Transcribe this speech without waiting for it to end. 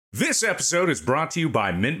This episode is brought to you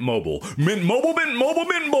by Mint Mobile. Mint Mobile, Mint Mobile,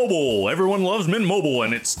 Mint Mobile. Everyone loves Mint Mobile,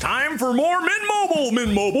 and it's time for more Mint Mobile,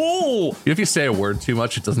 Mint Mobile. If you say a word too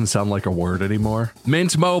much, it doesn't sound like a word anymore.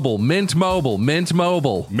 Mint Mobile, Mint Mobile, Mint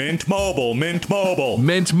Mobile. Mint Mobile, Mint Mobile.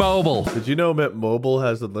 Mint Mobile. Did you know Mint Mobile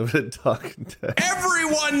has unlimited talk and text?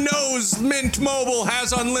 Everyone knows Mint Mobile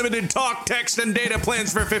has unlimited talk, text, and data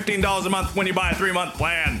plans for $15 a month when you buy a 3-month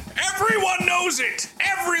plan. Everyone knows it.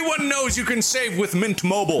 Everyone knows you can save with Mint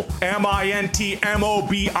Mobile.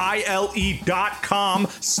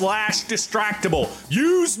 MintMobile.com/distractible.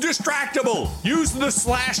 Use Distractable. Use the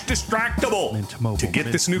 /distractable. To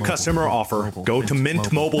get this new customer offer, go to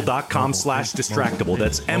mintmobile.com/distractible.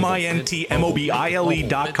 That's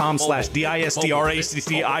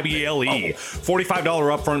MintMobile.com/distractable.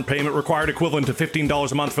 $45 upfront payment required, equivalent to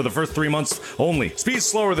 $15 a month for the first 3 months only. Speed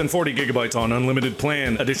slower than 40 gigabytes on unlimited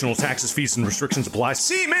plan. Additional taxes, fees, and restrictions apply.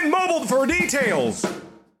 See Mint Mobile for details.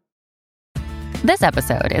 This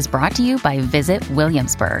episode is brought to you by Visit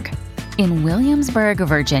Williamsburg. In Williamsburg,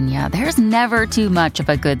 Virginia, there's never too much of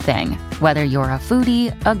a good thing. Whether you're a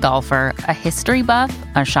foodie, a golfer, a history buff,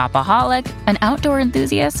 a shopaholic, an outdoor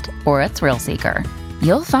enthusiast, or a thrill seeker,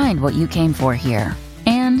 you'll find what you came for here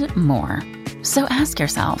and more. So ask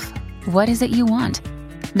yourself, what is it you want?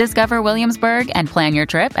 Discover Williamsburg and plan your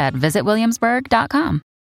trip at visitwilliamsburg.com.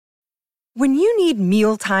 When you need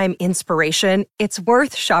mealtime inspiration, it's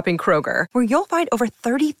worth shopping Kroger, where you'll find over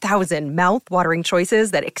 30,000 mouth-watering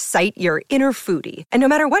choices that excite your inner foodie. And no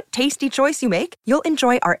matter what tasty choice you make, you'll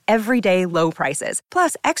enjoy our everyday low prices,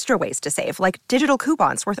 plus extra ways to save, like digital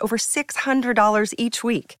coupons worth over $600 each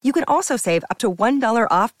week. You can also save up to $1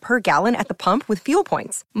 off per gallon at the pump with fuel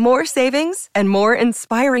points. More savings and more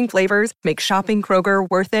inspiring flavors make shopping Kroger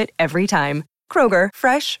worth it every time. Kroger,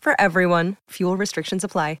 fresh for everyone. Fuel restrictions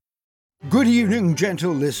apply. Good evening,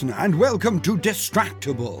 gentle listener, and welcome to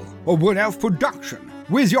Distractable, a Wood Elf production,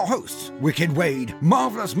 with your hosts, Wicked Wade,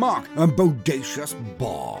 Marvelous Mark, and Bodacious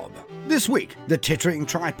Bob. This week, the tittering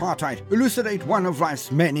tripartite elucidate one of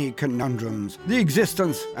life's many conundrums, the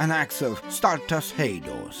existence and acts of Startus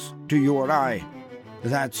Haydos. To you or I,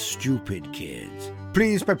 that's stupid, kids.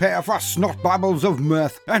 Please prepare for snot bubbles of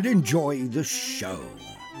mirth and enjoy the show.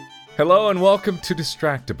 Hello and welcome to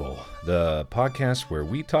Distractable, the podcast where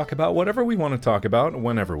we talk about whatever we want to talk about,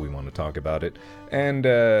 whenever we want to talk about it. And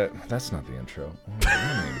that's not the intro. What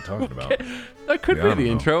am I even talking about? That could be the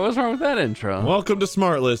intro. What's wrong with that intro? Welcome to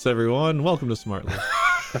Smartless, everyone. Welcome to Smartless.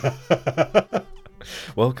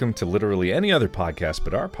 Welcome to literally any other podcast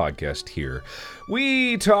but our podcast here.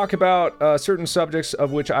 We talk about certain subjects,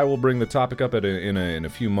 of which I will bring the topic up in a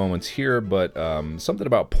few moments here, but something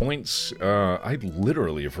about points, I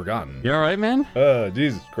literally have forgotten. You all right, man?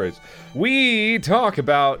 Jesus Christ. We talk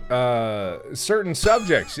about certain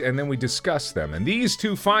subjects, and then we discuss them. And these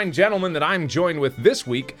two fine gentlemen that I'm joined with this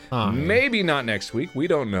week, maybe not next week, we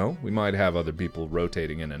don't know. We might have other people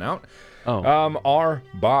rotating in and out. Are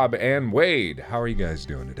Bob and Wade. How are you guys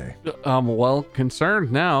doing today? Well,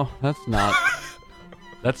 concerned now.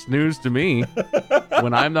 That's news to me.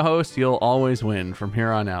 When I'm the host, you'll always win from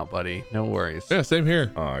here on out, buddy. No worries. Yeah, same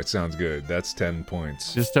here. Oh, it sounds good. That's 10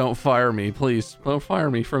 points. Just don't fire me, please. Don't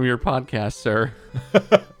fire me from your podcast, sir.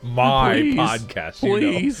 My Please. podcast,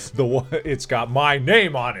 Please. You know. The one, it's got my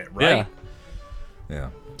name on it, right? Yeah. Yeah,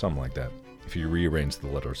 something like that. If you rearrange the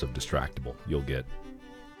letters of Distractable, you'll get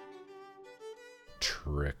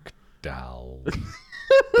Trictabla.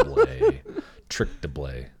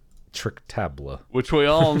 Which we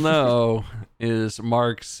all know is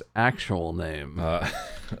Mark's actual name.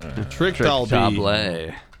 Trictable.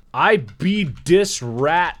 I be dis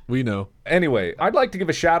rat. We know. Anyway, I'd like to give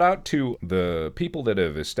a shout out to the people that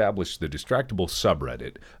have established the Distractable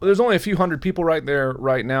subreddit. There's only a few hundred people right there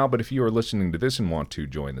right now, but if you are listening to this and want to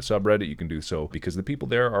join the subreddit, you can do so because the people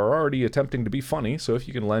there are already attempting to be funny, so if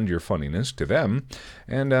you can lend your funniness to them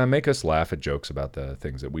and make us laugh at jokes about the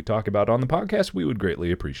things that we talk about on the podcast, we would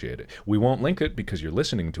greatly appreciate it. We won't link it because you're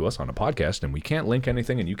listening to us on a podcast and we can't link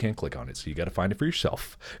anything and you can't click on it, so you got to find it for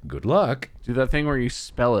yourself. Good luck. Do that thing where you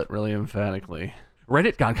spell it really emphatically.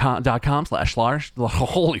 Reddit.com/Lars.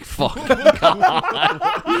 Holy fuck.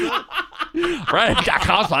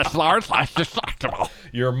 Reddit.com/Lars/Distractable.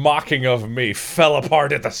 Your mocking of me fell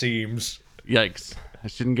apart at the seams. Yikes. I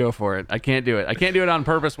shouldn't go for it. I can't do it. I can't do it on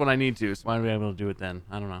purpose when I need to. So why would I be able to do it then?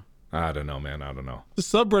 I don't know. I don't know, man. I don't know. The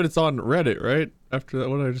subreddit's on Reddit, right? After that,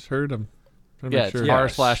 what I just heard, I'm trying to make sure.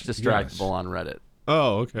 It's r/Distractable on Reddit.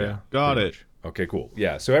 Oh, okay. Yeah, Got it. much. Okay, cool.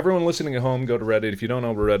 Yeah, so everyone listening at home, go to Reddit. If you don't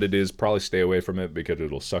know where Reddit is, probably stay away from it because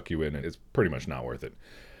it'll suck you in and it's pretty much not worth it.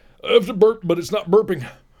 I have to burp, but it's not burping.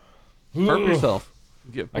 Burp yourself.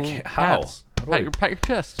 I can't. How? Pat your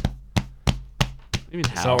chest.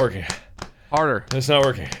 Even It's not working. Harder. It's not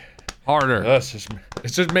working. Harder. It's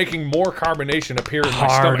just making more carbonation appear in my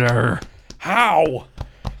stomach. How?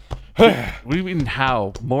 What do you mean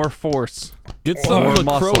how? More force. Get some More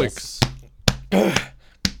LaCroix.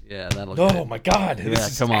 Yeah, that'll get Oh it. my God! Yeah,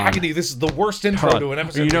 This is come on. agony. This is the worst intro to an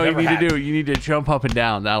episode. You know what we've you ever need to had. do? You need to jump up and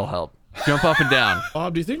down. That'll help. Jump up and down.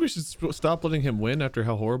 Bob, do you think we should stop letting him win after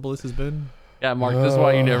how horrible this has been? Yeah, Mark, this is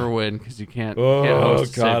why you never win, because you can't Oh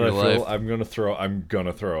host to God! save I your feel life. I'm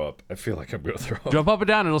gonna throw up. I feel like I'm gonna throw up. Jump up and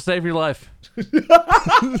down, it'll save your life.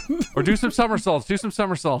 Or do some somersaults. Do some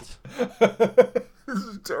somersaults. This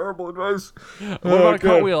is terrible advice. What about a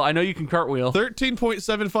cartwheel? I know you can cartwheel.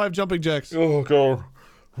 13.75 jumping jacks. Oh God!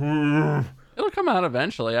 It'll come out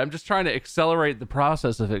eventually. I'm just trying to accelerate the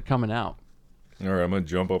process of it coming out. All right, I'm gonna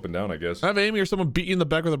jump up and down. I guess. Have Amy or someone beat you in the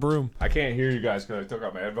back with a broom. I can't hear you guys because I took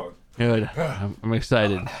out my headphones. Good. I'm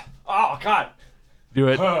excited. Oh God! Do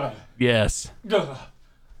it. Yes.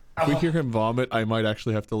 If we hear him vomit, I might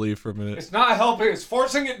actually have to leave for a minute. It's not helping. It's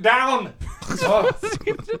forcing it down.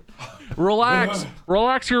 Relax.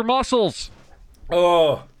 Relax your muscles.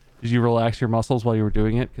 Oh. Did you relax your muscles while you were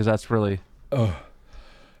doing it? Because that's really... You all How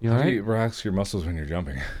do right? you relax your muscles when you're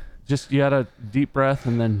jumping? Just you had a deep breath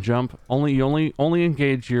and then jump. You only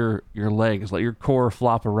engage your legs. Let your core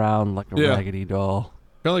flop around like a raggedy doll.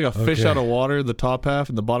 Kind of like a fish out of water, the top half,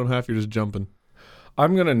 and the bottom half, you're just jumping.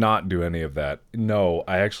 I'm gonna not do any of that. No,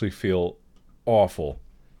 I actually feel awful.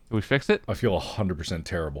 Can we fix it? I feel 100%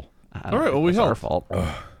 terrible. All right, well, we our help. fault.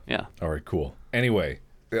 Yeah. All right, cool. Anyway,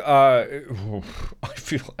 I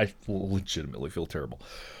legitimately feel terrible.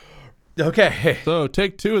 Okay. So,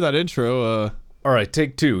 take 2 of that intro. All right,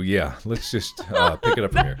 take 2. Yeah, let's just pick it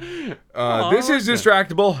up from here. This is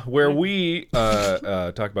Distractable, where we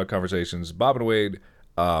talk about conversations. Bob and Wade,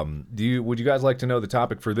 would you guys like to know the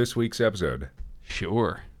topic for this week's episode?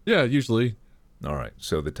 Sure. Yeah, usually. All right,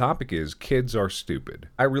 so the topic is kids are stupid.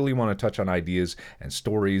 I really want to touch on ideas and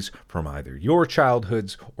stories from either your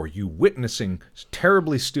childhoods or you witnessing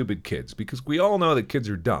terribly stupid kids, because we all know that kids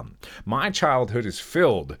are dumb. My childhood is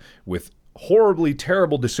filled with horribly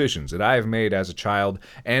terrible decisions that I have made as a child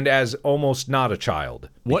and as almost not a child.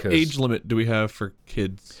 What because age limit do we have for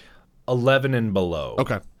kids? 11 and below.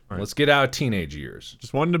 Okay. All right. Let's get out of teenage years.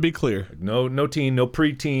 Just wanted to be clear. No teen, no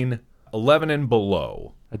preteen. 11 and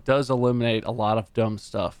below. It does eliminate a lot of dumb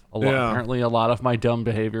stuff. Apparently, a lot of my dumb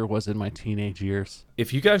behavior was in my teenage years.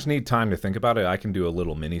 If you guys need time to think about it, I can do a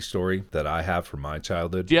little mini story that I have from my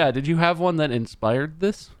childhood. Yeah, did you have one that inspired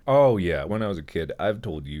this? Oh, yeah. When I was a kid, I've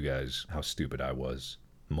told you guys how stupid I was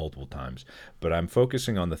multiple times. But I'm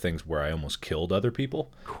focusing on the things where I almost killed other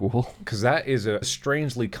people. Cool. Because that is a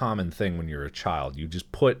strangely common thing when you're a child. You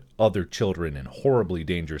just put other children in horribly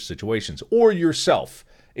dangerous situations. Or yourself.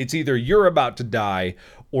 It's either you're about to die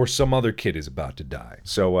or some other kid is about to die.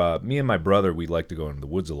 So me and my brother, we like to go into the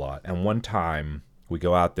woods a lot. And one time we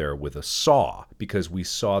go out there with a saw because we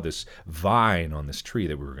saw this vine on this tree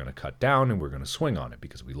that we were going to cut down and we were going to swing on it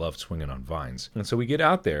because we love swinging on vines. And so we get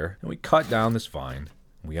out there and we cut down this vine.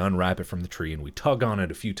 We unwrap it from the tree and we tug on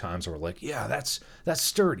it a few times and we're like, yeah, that's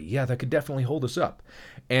sturdy. Yeah, that could definitely hold us up.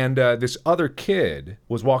 And this other kid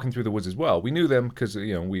was walking through the woods as well. We knew them because,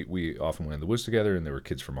 we often went in the woods together and there were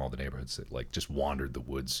kids from all the neighborhoods that like just wandered the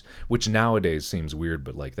woods, which nowadays seems weird,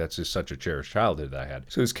 but like that's just such a cherished childhood that I had.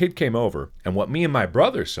 So this kid came over and what me and my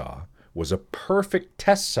brother saw was a perfect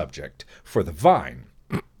test subject for the vine.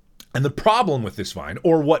 And the problem with this vine,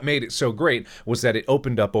 or what made it so great, was that it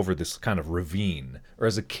opened up over this kind of ravine. Or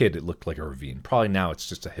as a kid, it looked like a ravine. Probably now it's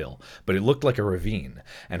just a hill. But it looked like a ravine.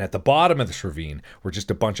 And at the bottom of this ravine were just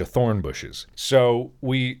a bunch of thorn bushes. So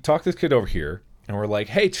we talked this kid over here, and we're like,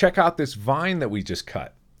 hey, check out this vine that we just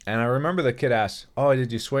cut. And I remember the kid asked, oh,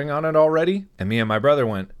 did you swing on it already? And me and my brother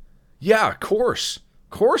went, yeah, of course.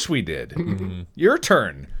 Of course we did. Your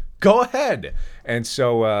turn. Go ahead. And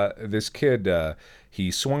so this kid... he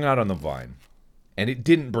swung out on the vine, and it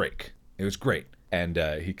didn't break. It was great. And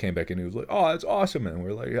he came back and he was like, oh, that's awesome. And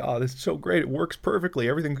we're like, oh, this is so great. It works perfectly.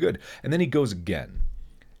 Everything's good. And then he goes again.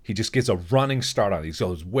 He just gets a running start on it. He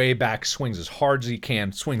goes way back, swings as hard as he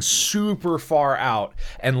can, swings super far out.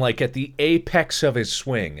 And like at the apex of his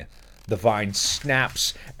swing, the vine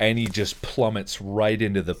snaps and he just plummets right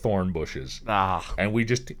into the thorn bushes. And we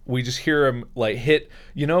just hear him like hit,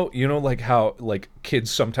 you know like how like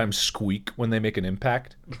kids sometimes squeak when they make an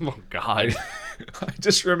impact. Oh God. I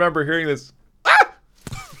just remember hearing this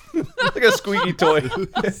like a squeaky toy.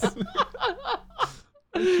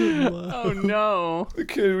 Oh no. The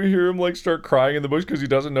kid, we hear him like start crying in the bush because he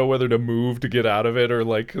doesn't know whether to move to get out of it or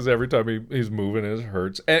like, because every time he's moving it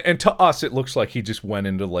hurts. And to us, it looks like he just went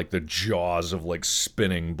into like the jaws of like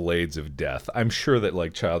spinning blades of death. I'm sure that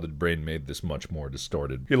like childhood brain made this much more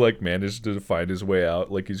distorted. He like managed to find his way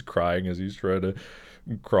out, like he's crying as he's trying to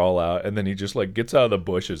crawl out, and then he just like gets out of the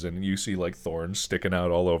bushes and you see like thorns sticking out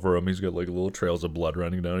all over him. He's got like little trails of blood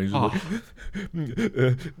running down. He's like,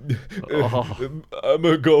 I'm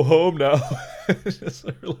gonna go home now. Just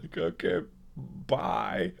like, okay,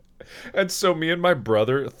 bye. And so me and my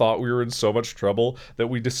brother thought we were in so much trouble that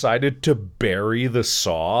we decided to bury the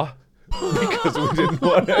saw because we didn't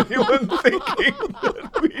want anyone thinking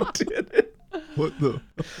that we did it. What the?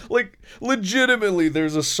 Like, legitimately,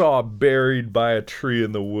 there's a saw buried by a tree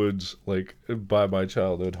in the woods, like, by my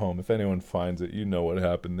childhood home. If anyone finds it, you know what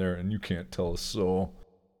happened there, and you can't tell a soul.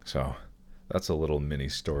 So, that's a little mini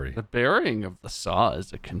story. The burying of the saw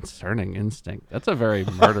is a concerning instinct. That's a very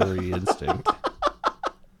murdery instinct.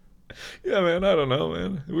 Yeah, man, I don't know,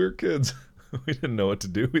 man. We were kids. We didn't know what to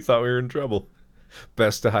do. We thought we were in trouble.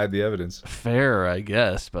 Best to hide the evidence. Fair, I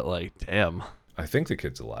guess, but like, damn. I think the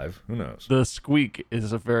kid's alive. Who knows? The squeak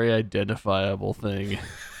is a very identifiable thing.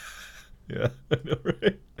 Yeah, I know,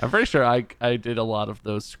 right? I'm pretty sure I did a lot of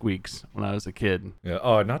those squeaks when I was a kid. Yeah.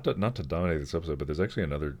 Oh, not to dominate this episode, but there's actually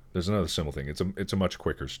another similar thing. It's a much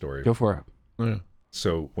quicker story. Go for it. Yeah.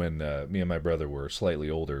 So when me and my brother were slightly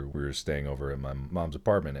older, we were staying over at my mom's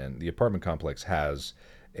apartment, and the apartment complex has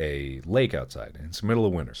a lake outside, and it's the middle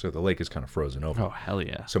of winter, so the lake is kind of frozen over. Oh, hell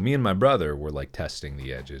yeah. So me and my brother were like testing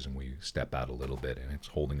the edges, and we step out a little bit, and it's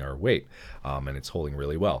holding our weight, and it's holding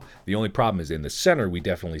really well. The only problem is in the center, we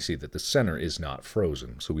definitely see that the center is not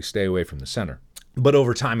frozen, so we stay away from the center. But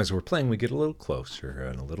over time, as we're playing, we get a little closer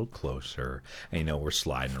and a little closer. And, you know, we're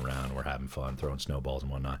sliding around, we're having fun, throwing snowballs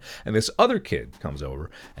and whatnot. And this other kid comes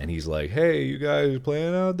over, and he's like, hey, you guys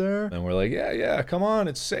playing out there? And we're like, yeah, come on,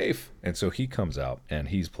 it's safe. And so he comes out, and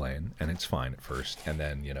he's playing, and it's fine at first. And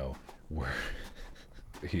then, you know,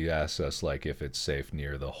 he asks us, like, if it's safe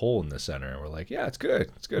near the hole in the center. And we're like, yeah, it's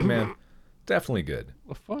good, man. Definitely good.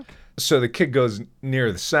 The fuck? So the kid goes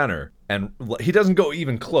near the center, and he doesn't go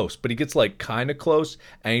even close, but he gets like kind of close,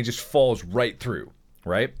 and he just falls right through,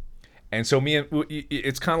 right? And so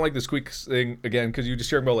it's kind of like the squeak thing again, because you just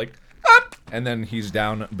hear him go like, ah! And then he's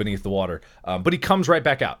down beneath the water, but he comes right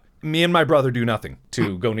back out. Me and my brother do nothing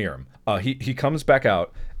to go near him. He comes back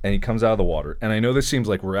out, and he comes out of the water, and I know this seems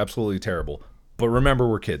like we're absolutely terrible, but remember,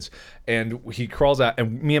 we're kids. And he crawls out,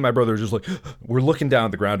 and me and my brother are just like, we're looking down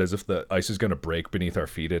at the ground as if the ice is going to break beneath our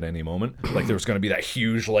feet at any moment. Like there's going to be that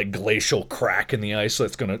huge, like, glacial crack in the ice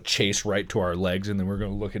that's going to chase right to our legs, and then we're going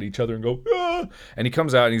to look at each other and go, ah! And he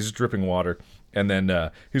comes out, and he's dripping water. And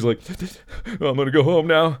then he's like, I'm going to go home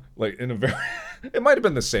now. Like, in a very... It might have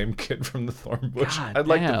been the same kid from the thorn bush. God I'd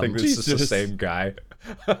like to damn. think this is the Jesus. same guy.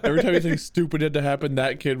 Every time anything stupid had to happen,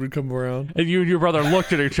 that kid would come around. And you and your brother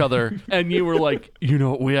looked at each other, and you were like, you know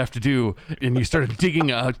what we have to do. And you started digging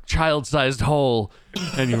a child-sized hole.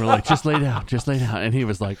 And you were like, just lay down. And he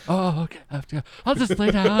was like, oh, okay, I'll just lay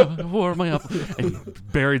down, warm my up. And you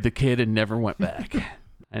buried the kid and never went back.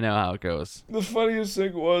 I know how it goes. The funniest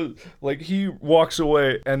thing was, like, he walks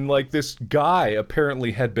away, and, like, this guy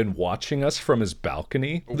apparently had been watching us from his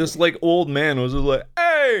balcony. This, like, old man was just like,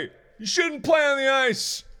 hey, you shouldn't play on the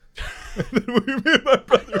ice. And then me and my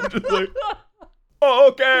brother were just like, oh,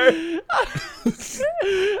 okay.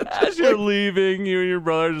 As you're leaving, you and your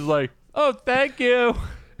brother are just like, oh, thank you.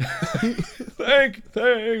 Thanks.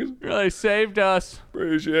 Really saved us.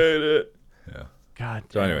 Appreciate it. Yeah. God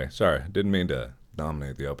So damn. anyway, sorry. Didn't mean to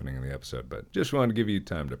dominate the opening of the episode, but just wanted to give you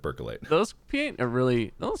time to percolate. Those paint a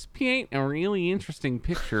really interesting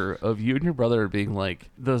picture of you and your brother being like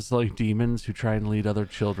those like demons who try and lead other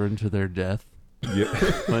children to their death. Yeah.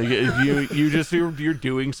 Like if you're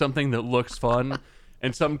doing something that looks fun,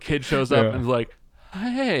 and some kid shows up and is like,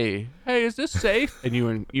 hey, is this safe? And you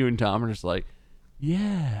and Tom are just like,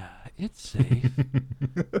 yeah, it's safe.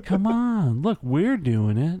 Come on, look, we're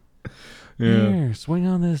doing it. Yeah. Here, swing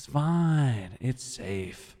on this vine. It's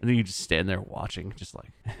safe. And then you just stand there watching, just like.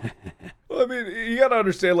 Well, I mean, you gotta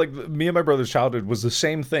understand, like, me and my brother's childhood was the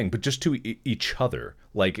same thing, but just to each other.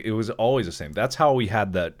 Like, it was always the same. That's how we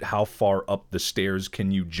had that how far up the stairs can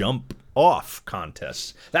you jump off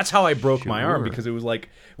contests. That's how I broke my arm, because it was like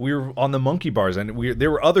we were on the monkey bars, and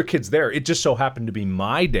there were other kids there. It just so happened to be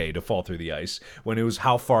my day to fall through the ice when it was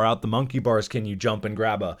how far out the monkey bars can you jump and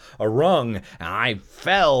grab a rung, and I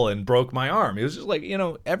fell and broke my arm. It was just like, you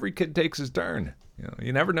know, every kid takes his turn. You know,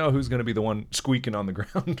 you never know who's going to be the one squeaking on the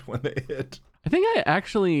ground when they hit. I think I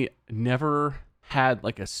actually never had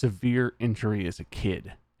like a severe injury as a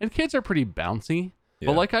kid. And kids are pretty bouncy.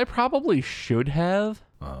 But like I probably should have.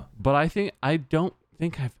 But I don't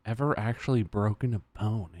think I've ever actually broken a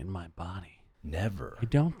bone in my body. Never. I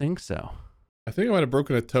don't think so. I think I might have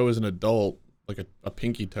broken a toe as an adult, like a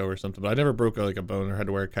pinky toe or something. But I never broke like a bone or had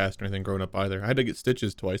to wear a cast or anything growing up either. I had to get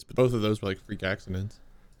stitches twice, but both of those were like freak accidents.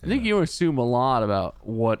 I think you assume a lot about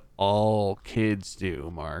what all kids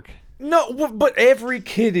do, Mark. No, but every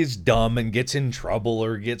kid is dumb and gets in trouble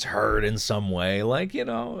or gets hurt in some way. Like,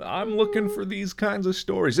 I'm looking for these kinds of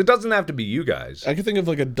stories. It doesn't have to be you guys. I can think of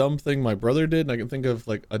like a dumb thing my brother did, and I can think of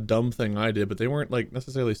like a dumb thing I did, but they weren't like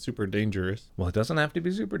necessarily super dangerous. Well, it doesn't have to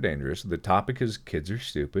be super dangerous. The topic is kids are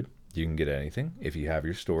stupid. You can get anything. If you have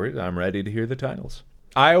your stories, I'm ready to hear the titles.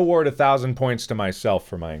 I award 1,000 points to myself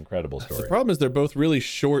for my incredible story. The problem is they're both really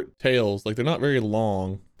short tales. Like they're not very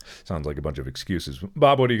long. Sounds like a bunch of excuses.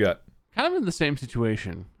 Bob, what do you got? Kind of in the same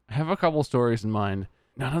situation. I have a couple stories in mind.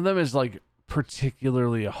 None of them is like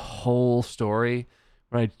particularly a whole story,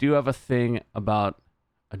 but I do have a thing about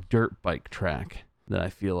a dirt bike track that I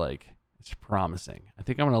feel like it's promising. I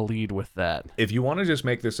think I'm going to lead with that. If you want to just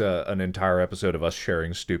make this an entire episode of us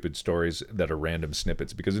sharing stupid stories that are random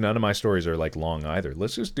snippets, because none of my stories are like long either,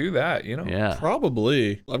 let's just do that, Yeah.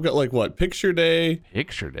 Probably. I've got like what? Picture Day.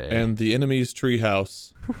 And The Enemy's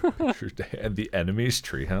Treehouse. Picture Day and The Enemy's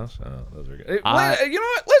Treehouse. Oh, those are good. You know what?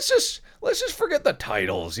 Let's just forget the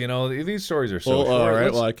titles. These stories are so short. All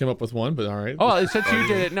right. Well, I came up with one, but all right. Oh, since you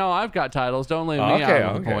did it, no, I've got titles. Don't leave me out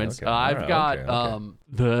on the points. I've got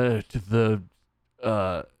the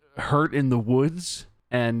Hurt in the Woods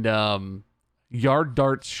and Yard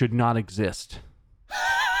Darts Should Not Exist.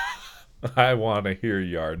 I want to hear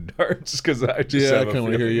Yard Darts because I just I kind of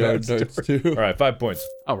want to hear Yard Darts too. All right, 5 points.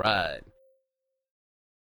 All right.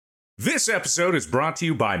 This episode is brought to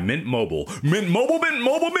you by Mint Mobile. Mint Mobile, Mint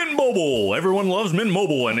Mobile, Mint Mobile. Everyone loves Mint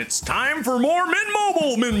Mobile, and it's time for more Mint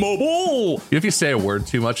Mobile, Mint Mobile. If you say a word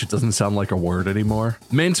too much, it doesn't sound like a word anymore.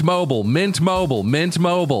 Mint Mobile, Mint Mobile, Mint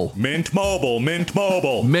Mobile. Mint Mobile, Mint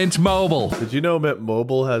Mobile. Mint Mobile. Did you know Mint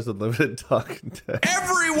Mobile has unlimited talk and text?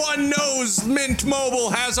 Everyone knows Mint Mobile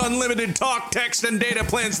has unlimited talk, text, and data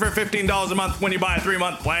plans for $15 a month when you buy a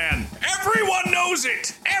 3-month plan. Everyone knows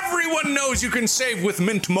it. Everyone knows you can save with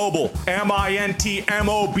Mint Mobile.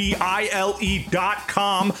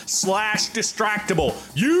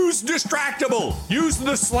 MintMobile.com/distractible. Use Distractible. Use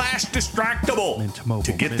the /distractible.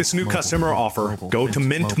 To get this new customer offer, go to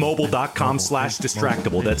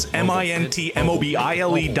mintmobile.com/distractible. That's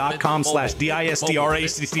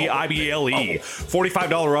MintMobile.com/distractible.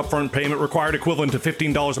 $45 upfront payment required, equivalent to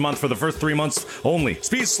 $15 a month for the first 3 months only.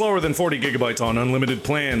 Speed slower than 40 gigabytes on unlimited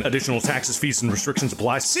plan. Additional taxes, fees, and restrictions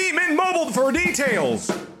apply. See Mint Mobile for details.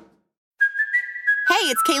 Hey,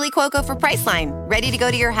 it's Kaylee Cuoco for Priceline. Ready to go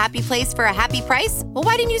to your happy place for a happy price? Well,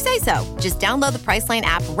 why didn't you say so? Just download the Priceline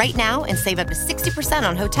app right now and save up to 60%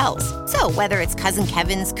 on hotels. So whether it's Cousin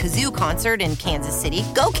Kevin's Kazoo Concert in Kansas City,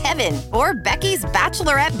 go Kevin, or Becky's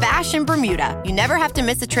Bachelorette Bash in Bermuda, you never have to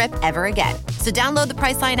miss a trip ever again. So download the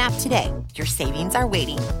Priceline app today. Your savings are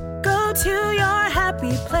waiting. Go to your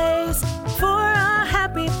happy place for a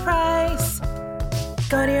happy price.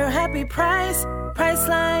 Go to your happy price,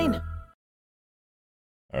 Priceline.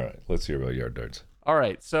 All right, let's hear about Yard Darts. All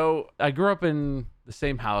right, so I grew up in the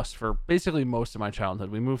same house for basically most of my childhood.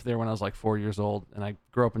 We moved there when I was like 4 years old, and I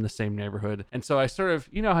grew up in the same neighborhood. And so I sort of,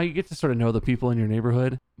 how you get to sort of know the people in your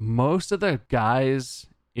neighborhood? Most of the guys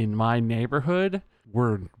in my neighborhood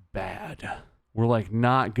were bad. Were like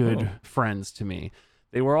not good friends to me.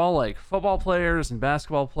 They were all like football players and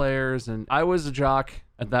basketball players, and I was a jock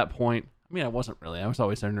at that point. I mean, I wasn't really. I was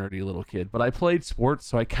always a nerdy little kid, but I played sports,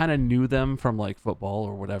 so I kind of knew them from like football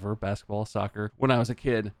or whatever, basketball, soccer, when I was a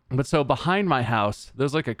kid. But so behind my house,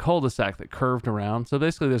 there's like a cul-de-sac that curved around. So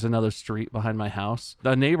basically there's another street behind my house.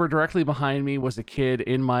 The neighbor directly behind me was a kid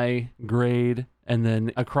in my grade. And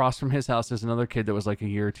then across from his house, there's another kid that was like a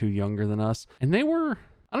year or two younger than us. And they were,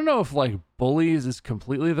 I don't know if like bullies is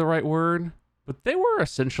completely the right word, but they were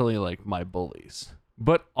essentially like my bullies.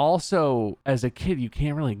 But also, as a kid, you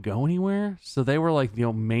can't really go anywhere. So they were like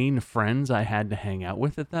the main friends I had to hang out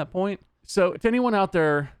with at that point. So if anyone out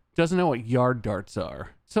there doesn't know what yard darts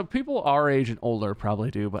are, so people our age and older probably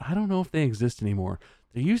do, but I don't know if they exist anymore.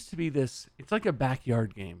 There used to be this, it's like a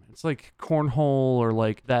backyard game. It's like cornhole or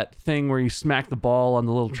like that thing where you smack the ball on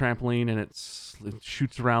the little trampoline and it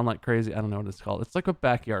shoots around like crazy. I don't know what it's called. It's like a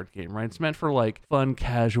backyard game, right? It's meant for like fun,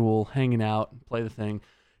 casual, hanging out, play the thing.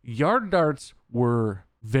 Yard darts were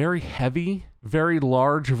very heavy, very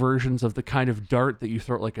large versions of the kind of dart that you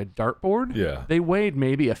throw at like a dartboard. Yeah. They weighed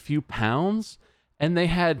maybe a few pounds, and they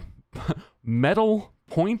had metal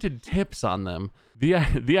pointed tips on them. The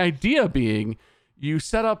idea being you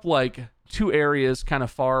set up like 2 areas kind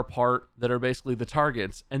of far apart that are basically the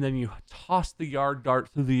targets, and then you toss the yard dart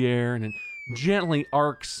through the air and it gently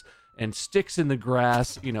arcs and sticks in the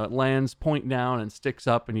grass. You know, it lands point down and sticks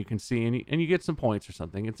up, and you can see, and you get some points or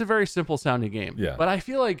something. It's a very simple sounding game. Yeah. But I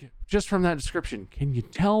feel like just from that description, can you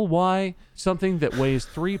tell why something that weighs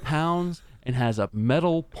 3 pounds and has a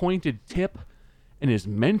metal pointed tip and is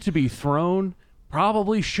meant to be thrown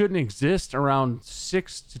probably shouldn't exist around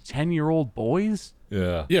 6 to 10-year-old boys?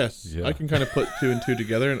 Yeah. Yes, Yeah. I can kind of put 2 and 2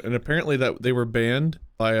 together, and apparently that they were banned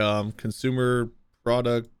by Consumer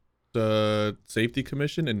Product Safety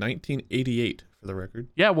Commission in 1988, for the record.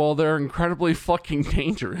 Yeah, well, they're incredibly fucking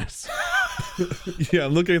dangerous. Yeah,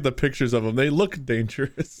 I'm looking at the pictures of them. They look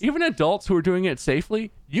dangerous. Even adults who are doing it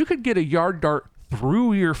safely, you could get a yard dart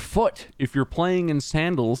through your foot if you're playing in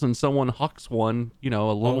sandals and someone hucks one, you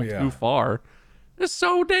know, a little too far. It's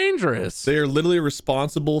so dangerous. They are literally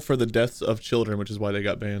responsible for the deaths of children, which is why they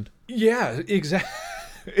got banned. Yeah,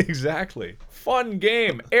 exactly. Fun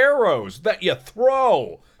game. Arrows that you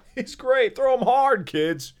throw. It's great. Throw them hard,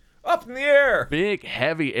 kids. Up in the air. Big,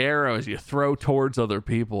 heavy arrows you throw towards other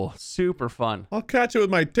people. Super fun. I'll catch it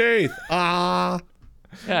with my teeth. Ah.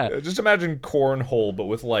 Yeah. Just imagine cornhole, but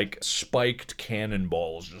with like spiked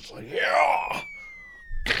cannonballs. Just like, yeah.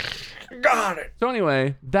 Got it. So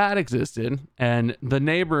anyway, that existed, and the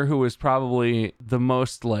neighbor who was probably the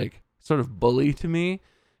most like sort of bully to me,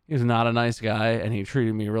 he was not a nice guy, and he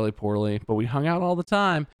treated me really poorly, but we hung out all the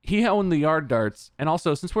time. He owned the yard darts, and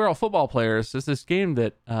also since we're all football players, there's this game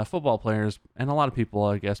that football players, and a lot of people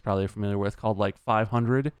I guess probably are familiar with, called like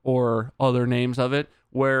 500 or other names of it,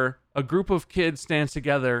 where a group of kids stands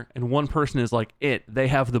together and one person is like they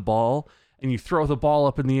have the ball, and you throw the ball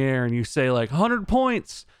up in the air and you say like 100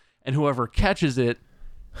 points, and whoever catches it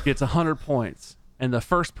gets 100 points. And the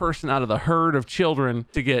first person out of the herd of children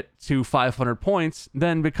to get to 500 points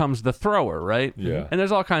then becomes the thrower, right? Yeah. And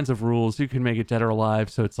there's all kinds of rules. You can make it dead or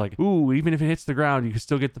alive. So it's like, ooh, even if it hits the ground, you can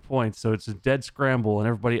still get the points. So it's a dead scramble and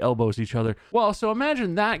everybody elbows each other. Well, so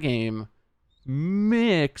imagine that game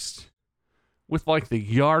mixed with like the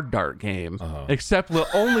yard dart game, except the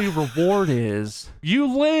only reward is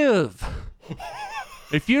you live.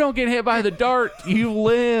 If you don't get hit by the dart, you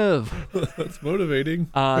live. That's motivating.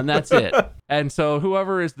 And that's it. And so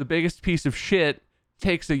whoever is the biggest piece of shit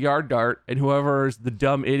takes a yard dart, and whoever is the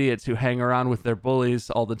dumb idiots who hang around with their bullies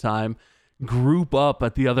all the time group up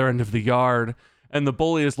at the other end of the yard. And the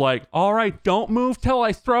bully is like, all right, don't move till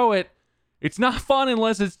I throw it. It's not fun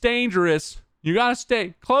unless it's dangerous. You got to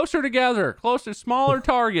stay closer together, closer, smaller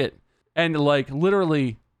target. And like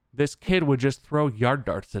literally this kid would just throw yard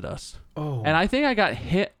darts at us. Oh. And I think I got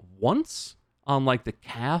hit once on like the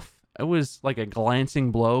calf. It was like a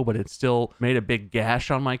glancing blow, but it still made a big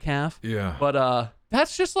gash on my calf. Yeah. But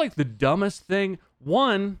that's just like the dumbest thing.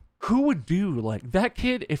 One, who would do like that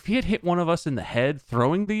kid if he had hit one of us in the head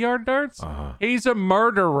throwing the yard darts? He's a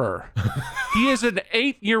murderer. He is an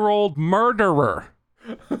 8-year-old murderer.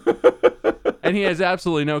 And he has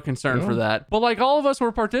absolutely no concern for that. But like all of us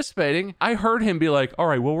were participating, I heard him be like, all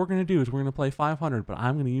right, what we're going to do is we're going to play 500, but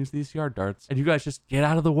I'm going to use these yard darts. And you guys just get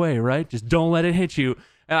out of the way, right? Just don't let it hit you.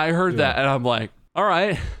 And I heard that and I'm like, all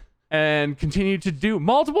right. And continued to do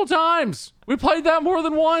multiple times. We played that more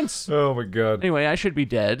than once. Oh my God. Anyway, I should be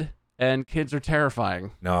dead. And kids are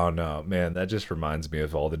terrifying. No, man, that just reminds me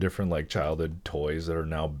of all the different like childhood toys that are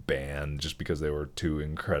now banned just because they were too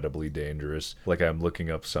incredibly dangerous. Like I'm looking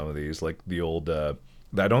up some of these, like the old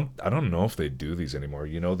I don't know if they do these anymore.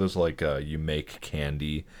 You know, those like you make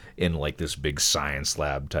candy in like this big science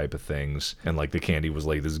lab type of things, and like the candy was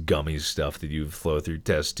like this gummy stuff that you flow through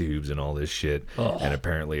test tubes and all this shit. And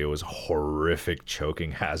apparently it was horrific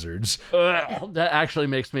choking hazards. That actually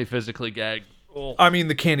makes me physically gag. I mean,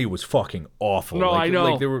 the candy was fucking awful. No, like, I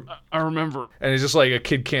know. Like they were, I remember. and it's just like a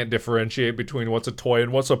kid can't differentiate between what's a toy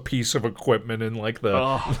and what's a piece of equipment and like the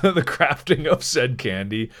the crafting of said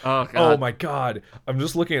candy. Oh, God. Oh my God. I'm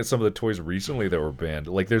just looking at some of the toys recently that were banned.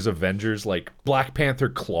 Like there's Avengers, like Black Panther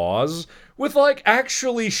claws with like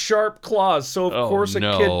actually sharp claws. So of course a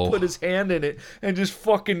kid put his hand in it and just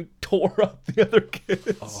fucking tore up the other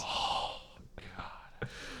kids.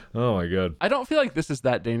 Oh my God. I don't feel like this is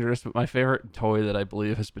that dangerous, but my favorite toy that I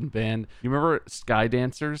believe has been banned. You remember Sky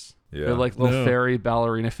Dancers? Yeah. They're like little fairy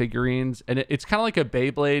ballerina figurines. And it's kind of like a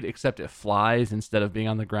Beyblade, except it flies instead of being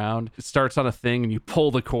on the ground. It starts on a thing and you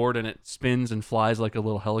pull the cord and it spins and flies like a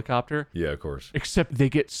little helicopter. Yeah, of course. Except they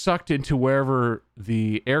get sucked into wherever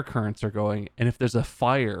the air currents are going. And if there's a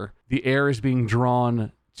fire, the air is being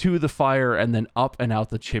drawn to the fire and then up and out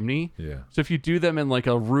the chimney. Yeah. So if you do them in like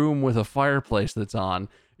a room with a fireplace that's on,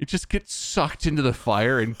 it just gets sucked into the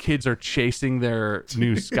fire, and kids are chasing their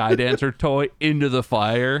new Skydancer toy into the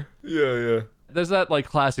fire. Yeah. There's that like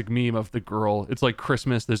classic meme of the girl. It's like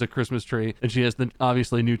Christmas. There's a Christmas tree, and she has the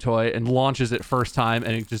obviously new toy and launches it first time,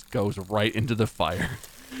 and it just goes right into the fire,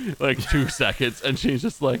 like 2 seconds, and she's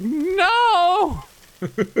just like, no.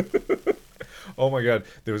 Oh my god,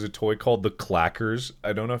 there was a toy called the Clackers.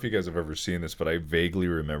 I don't know if you guys have ever seen this, but I vaguely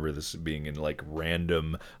remember this being in like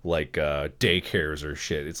random like daycares or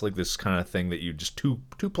shit. It's like this kind of thing that you just two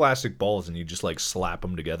plastic balls and you just like slap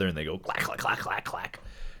them together and they go clack clack clack clack clack.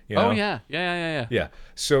 You know? Oh yeah. Yeah.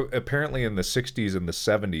 So apparently in the 60s and the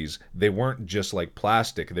 70s, they weren't just like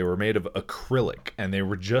plastic. They were made of acrylic and they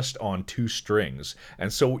were just on 2 strings.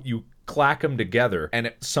 And so you clack them together and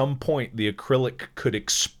at some point the acrylic could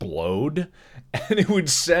explode and it would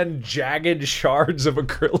send jagged shards of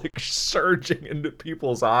acrylic surging into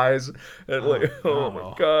people's eyes. And like, oh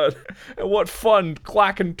my god. And what fun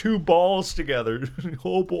clacking 2 balls together.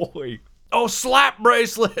 Oh boy. Oh, slap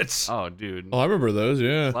bracelets! Oh, dude. Oh, I remember those,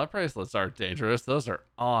 yeah. Slap bracelets are dangerous. Those are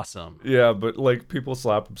awesome. Yeah, but like people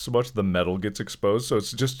slap them so much the metal gets exposed, so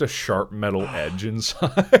it's just a sharp metal edge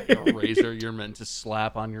inside. A razor you're meant to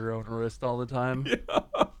slap on your own wrist all the time. Yeah.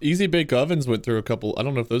 Easy bake ovens went through a couple. I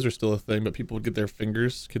don't know if those are still a thing, but people would get their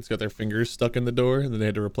fingers. Kids got their fingers stuck in the door, and then they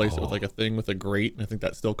had to replace it with like a thing with a grate. And I think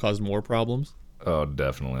that still caused more problems. Oh,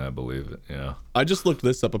 definitely, I believe it. Yeah. I just looked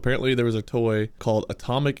this up. Apparently, there was a toy called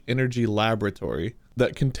Atomic Energy Laboratory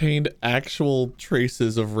that contained actual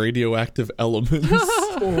traces of radioactive elements.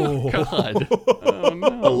 Oh, God. Oh,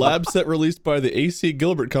 no. A lab set released by the A.C.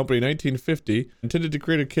 Gilbert Company in 1950, intended to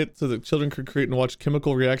create a kit so that children could create and watch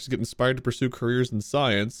chemical reactions get inspired to pursue careers in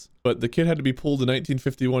science. But the kit had to be pulled in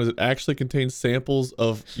 1951 as it actually contained samples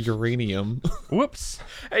of uranium. Whoops.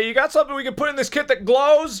 Hey, you got something we can put in this kit that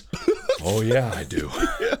glows? Oh, yeah, I do.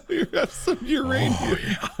 Yeah, you have some uranium. Oh,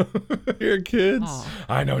 yeah. Here, kids. Oh.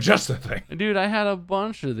 I know just the thing. Dude, I had a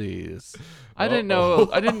bunch of these. I didn't know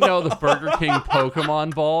the Burger King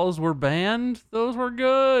Pokemon balls were banned. Those were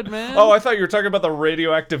good, man. Oh, I thought you were talking about the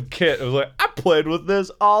radioactive kit. I was like, I played with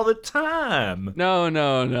this all the time.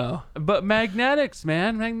 No. But magnetics,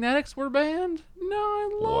 man. Magnetics were banned? No,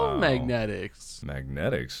 I love magnetics.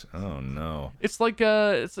 Magnetics? Oh, no. It's like,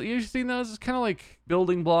 you've seen those? It's kind of like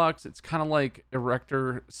building blocks. It's kind of like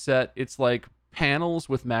erector set. It's like panels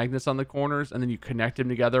with magnets on the corners, and then you connect them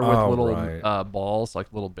together with little balls, like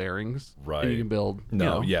little bearings. Right. And you can build,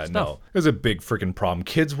 No. There's a big freaking problem.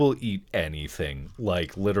 Kids will eat anything,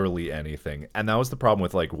 like literally anything. And that was the problem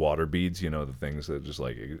with like water beads, the things that just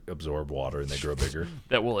like absorb water and they grow bigger.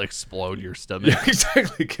 That will explode your stomach. Yeah,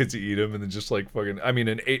 exactly. Kids eat them and then just like fucking, an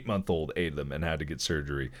 8-month-old ate them and had to get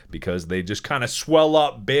surgery because they just kind of swell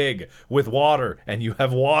up big with water and you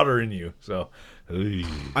have water in you. So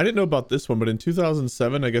I didn't know about this one, but in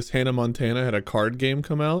 2007, I guess Hannah Montana had a card game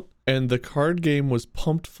come out, and the card game was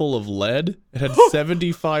pumped full of lead. It had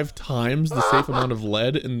 75 times the safe amount of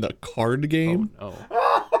lead in the card game. Oh,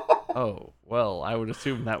 no. Oh, well, I would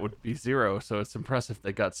assume that would be 0, so it's impressive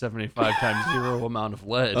they got 75 times 0 amount of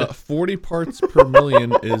lead. 40 parts per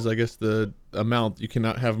million is, I guess, the amount you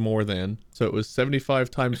cannot have more than. So it was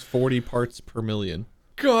 75 times 40 parts per million.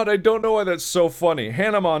 God, I don't know why that's so funny.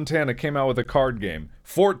 Hannah Montana came out with a card game.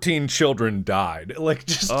 14 children died. Like,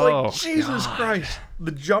 just like, Jesus Christ.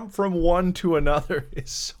 The jump from one to another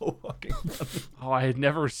is so fucking funny. Oh, I had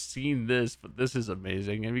never seen this, but this is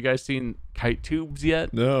amazing. Have you guys seen kite tubes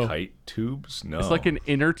yet? No. Kite tubes? No. It's like an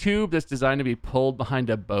inner tube that's designed to be pulled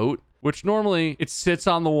behind a boat, which normally it sits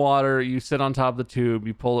on the water. You sit on top of the tube,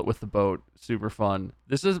 you pull it with the boat. Super fun.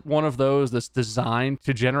 This is one of those that's designed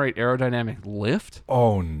to generate aerodynamic lift.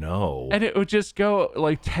 Oh, no. And it would just go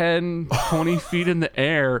like 10, 20 feet in the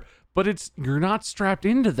air, but you're not strapped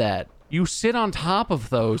into that. You sit on top of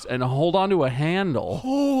those and hold onto a handle.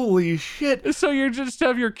 Holy shit. So you just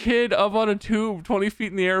have your kid up on a tube 20 feet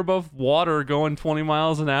in the air above water going 20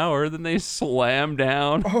 miles an hour. Then they slam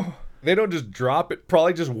down. Oh, they don't just drop it.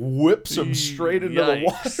 Probably just whips them straight into the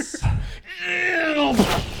water.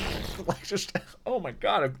 Like just, oh my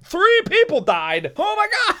God, 3 people died. Oh my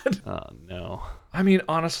God. Oh no. I mean,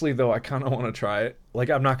 honestly though, I kind of want to try it. Like,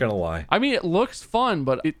 I'm not gonna lie. I mean, it looks fun,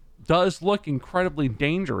 but it does look incredibly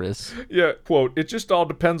dangerous. Yeah, quote, it just all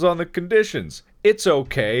depends on the conditions. It's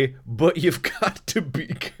okay, but you've got to be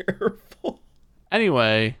careful.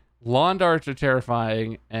 Anyway, lawn darts are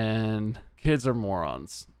terrifying and kids are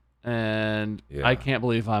morons. And I can't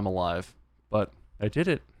believe I'm alive, but I did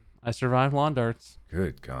it. I survived lawn darts.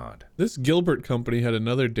 Good God. This Gilbert company had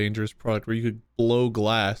another dangerous product where you could blow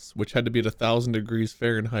glass, which had to be at 1,000 degrees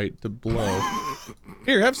Fahrenheit to blow.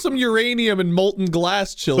 Here, have some uranium and molten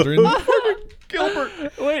glass, children. Gilbert.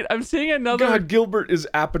 Wait, I'm seeing another. God, Gilbert is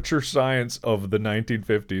aperture science of the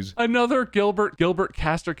 1950s. Another Gilbert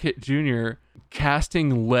Castor Kit Jr.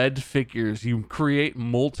 casting lead figures. You create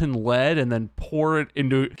molten lead and then pour it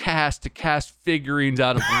into cast to cast figurines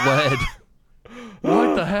out of lead.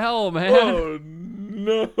 What the hell, man? Oh,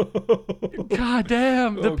 no. God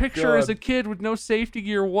damn. The picture is God. a kid with no safety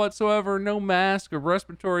gear whatsoever, no mask or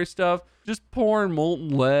respiratory stuff, just pouring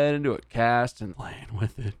molten lead into a cast and playing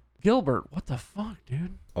with it. Gilbert, what the fuck,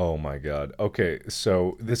 dude? Oh my God. Okay,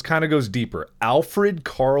 so this kind of goes deeper. Alfred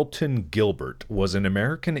Carlton Gilbert was an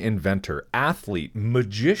American inventor, athlete,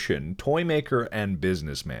 magician, toy maker, and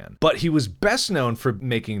businessman. But he was best known for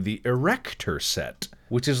making the Erector set,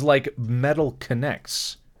 which is like Metal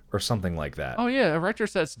Connects or something like that. Oh yeah, Erector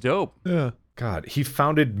set's dope. Yeah. God, he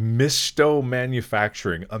founded Misto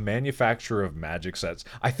Manufacturing, a manufacturer of magic sets.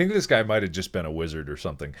 I think this guy might have just been a wizard or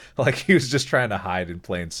something. Like, he was just trying to hide in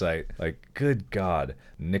plain sight. Like, good God.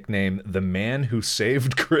 Nickname, the man who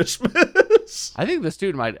saved Christmas. I think this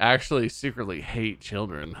dude might actually secretly hate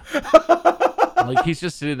children. Like, he's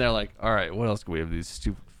just sitting there like, all right, what else can we have these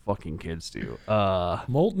stupid fucking kids do?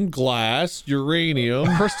 Molten glass,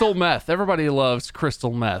 uranium. Crystal meth. Everybody loves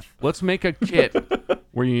crystal meth. Let's make a kit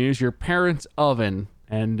where you use your parents' oven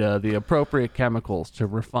and the appropriate chemicals to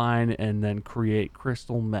refine and then create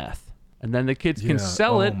crystal meth. And then the kids can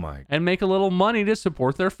sell it and make a little money to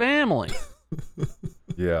support their family.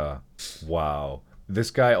 Yeah. Wow.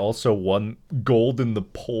 This guy also won gold in the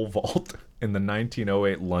pole vault in the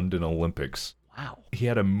 1908 London Olympics. Wow. He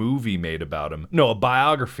had a movie made about him. No, a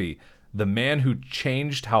biography. The man who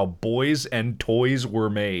changed how boys and toys were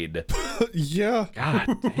made. Yeah.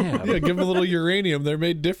 God damn. Yeah, give them a little uranium. They're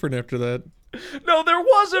made different after that. No, there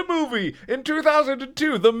was a movie in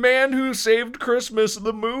 2002. The Man Who Saved Christmas,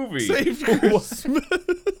 the movie. Saved Christmas.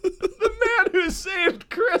 The Man Who Saved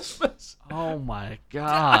Christmas. Oh my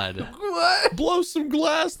God. What? Blow some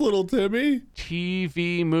glass, little Timmy.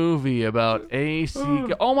 TV movie about AC.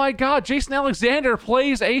 Oh my God. Jason Alexander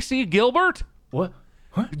plays AC Gilbert? What?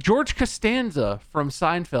 George Costanza from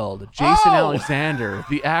Seinfeld, Jason Alexander,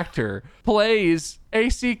 the actor, plays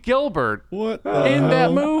AC Gilbert What in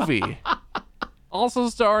that movie. Also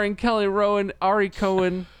starring Kelly Rowan, Ari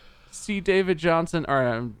Cohen, C. David Johnson,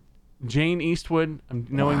 or Jane Eastwood. I'm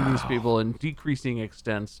knowing these people in decreasing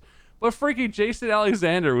extents. But freaky Jason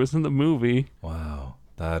Alexander was in the movie. Wow.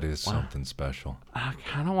 That is something special. I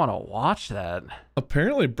kind of want to watch that.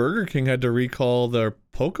 Apparently, Burger King had to recall their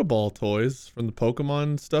Pokeball toys from the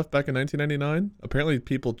Pokemon stuff back in 1999. Apparently,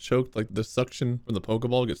 people choked, like the suction from the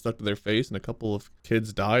Pokeball gets stuck to their face, and a couple of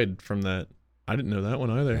kids died from that. I didn't know that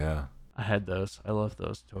one either. Yeah. I had those. I love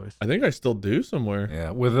those toys. I think I still do somewhere.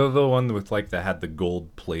 Yeah. Were they the one with like that had the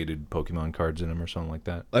gold-plated Pokemon cards in them or something like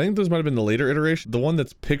that? I think those might have been the later iteration. The one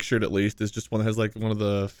that's pictured, at least, is just one that has like one of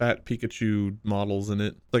the fat Pikachu models in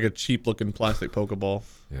it. Like a cheap-looking plastic Pokeball.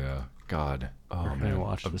 Yeah. God. Oh, I'm man. gonna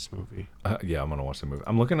watch this movie. Yeah, I'm gonna watch the movie.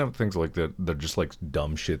 I'm looking at things like that. They're just like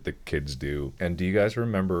dumb shit that kids do. And do you guys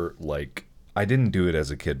remember, like, I didn't do it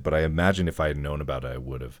as a kid, but I imagine if I had known about it, I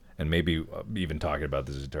would have. And maybe even talking about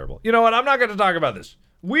this is terrible. You know what? I'm not going to talk about this.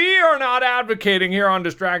 We are not advocating here on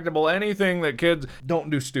Distractable anything that kids don't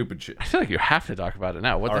do stupid shit. I feel like you have to talk about it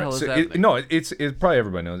now. What the hell is that? It's probably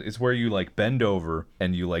everybody knows. It's where you like bend over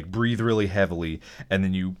and you like breathe really heavily, and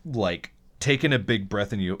then you like take in a big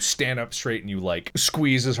breath and you stand up straight and you like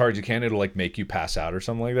squeeze as hard as you can. It'll like make you pass out or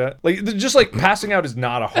something like that. Like just like passing out is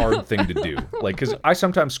not a hard thing to do. Like, because I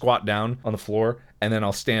sometimes squat down on the floor and then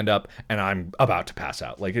I'll stand up and I'm about to pass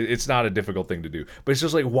out. Like, it's not a difficult thing to do. But it's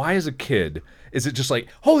just like, why as a kid is it just like,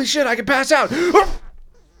 holy shit, I can pass out? And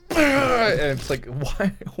it's like,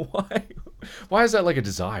 why is that like a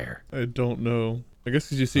desire? I don't know. I guess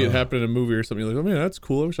because you see it happen in a movie or something, you're like, oh man, that's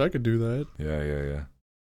cool. I wish I could do that. Yeah.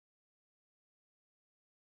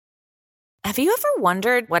 Have you ever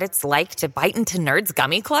wondered what it's like to bite into Nerds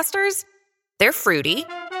gummy clusters? They're fruity.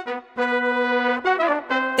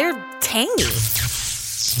 They're tangy.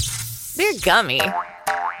 They're gummy.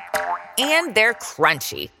 And they're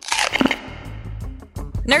crunchy.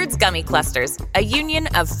 Nerds Gummy Clusters, a union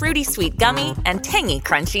of fruity sweet gummy and tangy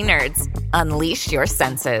crunchy nerds. Unleash your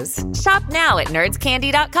senses. Shop now at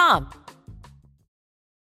nerdscandy.com.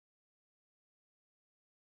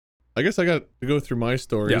 I guess I got to go through my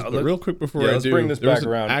stories, Yeah, but real quick before I let's do, bring this there was back an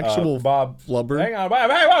around. actual Bob, flubber. Hang on,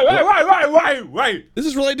 wait. This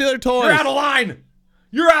is related to other toys. You're out of line.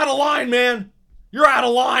 You're out of line, man. You're out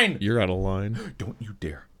of line. You're out of line. Don't you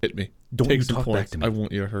dare. Hit me. Don't Take you some talk points. back to me. I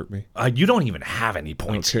want you to hurt me. You don't even have any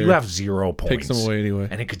points. care. You have 0 points. Take some away anyway.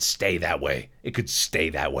 And it could stay that way. It could stay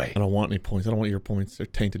that way. I don't want any points. I don't want your points. They're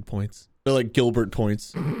tainted points. They're like Gilbert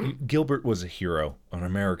points. Gilbert was a hero, an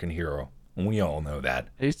American hero. And we all know that.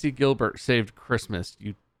 A.C. Gilbert saved Christmas,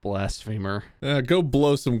 you blasphemer. Go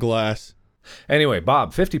blow some glass. Anyway,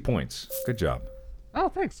 Bob, 50 points. Good job. Oh,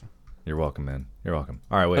 thanks. You're welcome, man. You're welcome.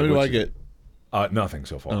 All right, wait. How many do I what's your- get? Nothing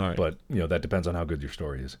so far. All right. But, that depends on how good your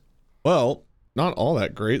story is. Well, not all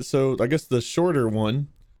that great. So I guess the shorter one.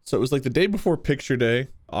 So it was like the day before picture day.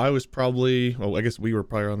 I was probably, I guess we were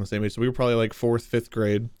probably around the same age. So we were probably like 4th, 5th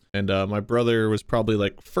grade. And my brother was probably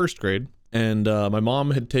like 1st grade. And my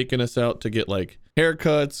mom had taken us out to get like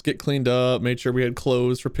haircuts, get cleaned up, made sure we had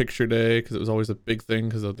clothes for picture day because it was always a big thing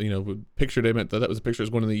because, picture day meant that was a picture that was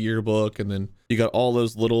going in the yearbook. And then you got all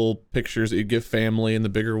those little pictures that you'd give family and the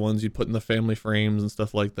bigger ones you'd put in the family frames and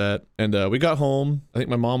stuff like that. And we got home. I think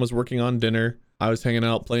my mom was working on dinner. I was hanging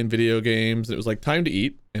out playing video games. It was like time to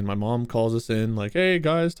eat. And my mom calls us in like, hey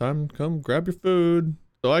guys, time to come grab your food.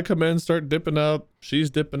 So I come in, start dipping up. She's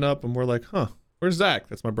dipping up and we're like, huh, where's Zach?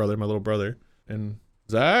 That's my brother, my little brother. And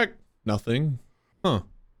Zach, nothing. Huh.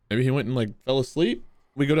 Maybe he went and like fell asleep.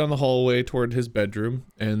 We go down the hallway toward his bedroom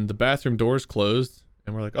and the bathroom door's closed.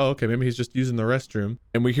 And we're like, oh, okay, maybe he's just using the restroom.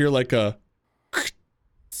 And we hear like a, it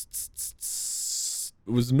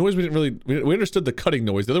was a noise we didn't really, we understood the cutting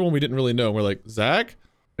noise. The other one we didn't really know. And we're like, Zach?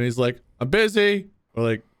 And he's like, I'm busy. We're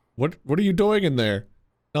like, what are you doing in there?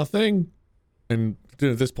 Nothing. And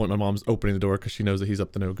at this point, my mom's opening the door because she knows that he's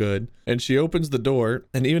up to no good. And she opens the door.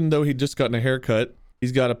 And even though he'd just gotten a haircut,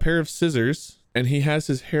 he's got a pair of scissors. And he has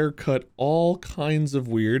his hair cut all kinds of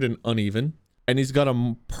weird and uneven. And he's got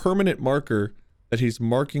a permanent marker that he's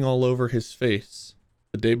marking all over his face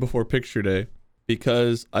the day before picture day.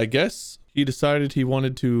 Because I guess he decided he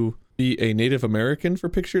wanted to be a Native American for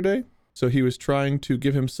picture day. So he was trying to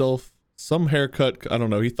give himself some haircut. I don't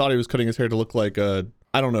know. He thought he was cutting his hair to look like I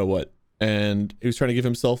don't know what. And he was trying to give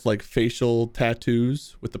himself like facial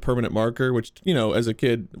tattoos with the permanent marker, which, as a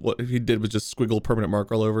kid, what he did was just squiggle permanent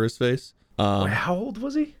marker all over his face. How old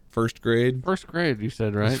was he? 1st grade. 1st grade, you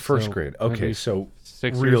said, right? First So grade. Okay, maybe so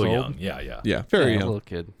 6 real years young. old. Yeah, very young. Little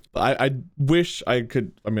kid. I wish I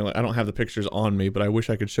could. I mean, I don't have the pictures on me, but I wish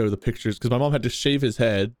I could show the pictures because my mom had to shave his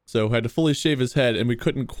head, so I had to fully shave his head, and we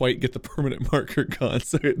couldn't quite get the permanent marker gone,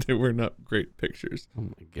 so they were not great pictures. Oh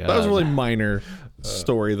my god, that was a really minor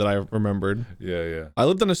story that I remembered. Yeah. I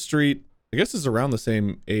lived on a street. I guess it's around the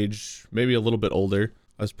same age, maybe a little bit older.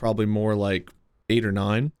 I was probably more like 8 or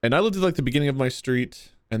 9, and I lived at like the beginning of my street,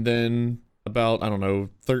 and then about, I don't know,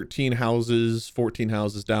 13 houses, 14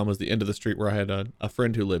 houses down was the end of the street where I had a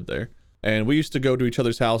friend who lived there. And we used to go to each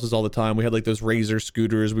other's houses all the time. We had like those Razor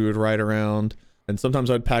scooters we would ride around. And sometimes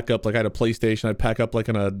I'd pack up, like I had a PlayStation, I'd pack up like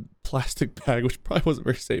in a plastic bag, which probably wasn't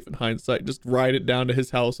very safe in hindsight, just ride it down to his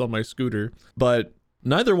house on my scooter. But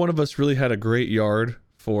neither one of us really had a great yard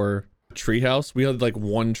for a tree house. We had like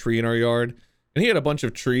one tree in our yard. And he had a bunch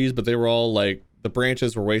of trees, but they were all like, the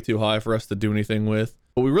branches were way too high for us to do anything with.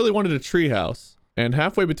 But we really wanted a tree house. And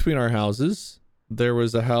halfway between our houses, there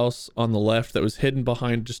was a house on the left that was hidden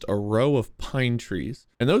behind just a row of pine trees.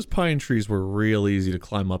 And those pine trees were real easy to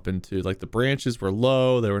climb up into. Like the branches were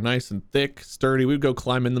low, they were nice and thick, sturdy. We'd go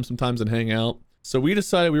climb in them sometimes and hang out. So we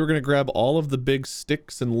decided we were going to grab all of the big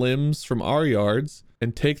sticks and limbs from our yards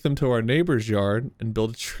and take them to our neighbor's yard and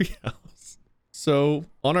build a tree house. So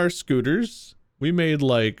on our scooters, we made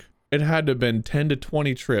like, it had to have been 10 to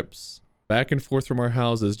 20 trips back and forth from our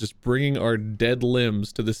houses, just bringing our dead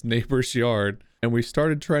limbs to this neighbor's yard. And we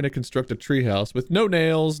started trying to construct a treehouse with no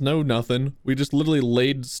nails, no nothing. We just literally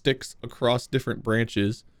laid sticks across different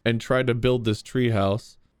branches and tried to build this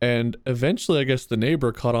treehouse. And eventually, I guess the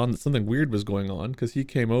neighbor caught on that something weird was going on because he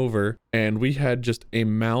came over and we had just a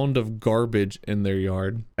mound of garbage in their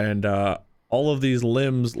yard. And all of these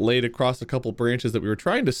limbs laid across a couple branches that we were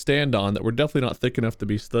trying to stand on that were definitely not thick enough to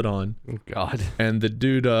be stood on. Oh, God. And the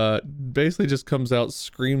dude basically just comes out,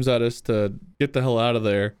 screams at us to get the hell out of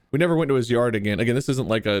there. We never went to his yard again. Again, this isn't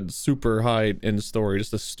like a super high-end story,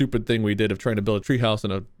 just a stupid thing we did of trying to build a treehouse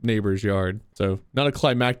in a neighbor's yard. So not a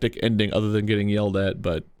climactic ending other than getting yelled at,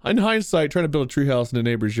 but in hindsight, trying to build a treehouse in a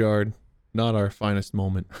neighbor's yard, not our finest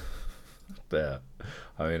moment. Yeah.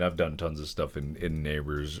 I mean, I've done tons of stuff in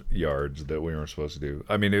neighbors' yards that we weren't supposed to do.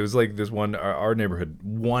 I mean, it was like this one, our neighborhood,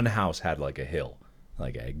 one house had like a hill,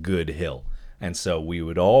 like a good hill. And so we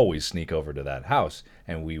would always sneak over to that house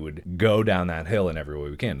and we would go down that hill in every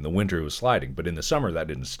way we can. In the winter it was sliding, but in the summer that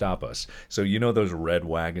didn't stop us. So you know those red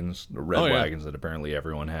wagons, the red wagons that apparently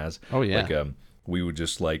everyone has? Oh, yeah. Like, we would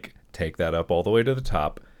just like take that up all the way to the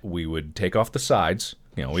top. We would take off the sides.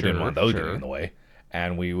 You know, we didn't want those getting in the way.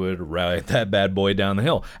 And we would ride that bad boy down the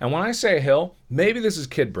hill. And when I say hill, maybe this is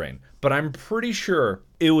kid brain, but I'm pretty sure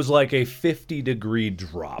it was like a 50-degree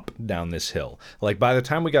drop down this hill. Like by the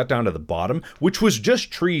time we got down to the bottom, which was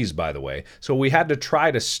just trees, by the way, so we had to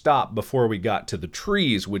try to stop before we got to the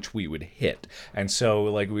trees, which we would hit. And so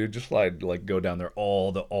like we would just like go down there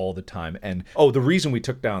all the time. And the reason we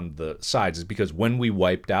took down the sides is because when we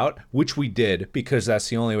wiped out, which we did because that's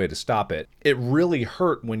the only way to stop it, it really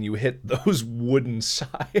hurt when you hit those wooden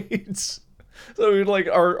sides. So we'd like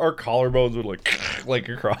our collarbones would like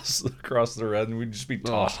across the red, and we'd just be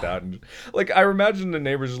tossed out. And like I imagine the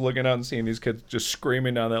neighbors just looking out and seeing these kids just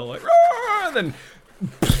screaming down there like, "Rah!" And then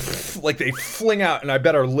like they fling out, and I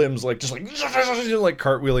bet our limbs like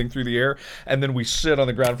cartwheeling through the air, and then we sit on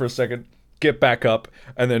the ground for a second, get back up,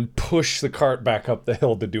 and then push the cart back up the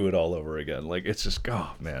hill to do it all over again. Like it's just,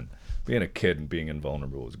 oh man, being a kid and being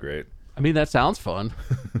invulnerable was great. I mean, that sounds fun.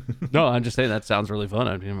 No, I'm just saying that sounds really fun.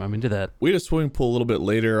 I'm into that. We had a swimming pool a little bit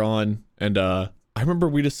later on, and I remember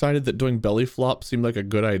we decided that doing belly flop seemed like a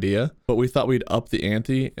good idea, but we thought we'd up the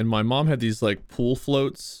ante, and my mom had these like pool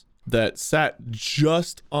floats that sat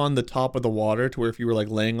just on the top of the water to where if you were like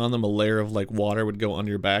laying on them, a layer of like water would go on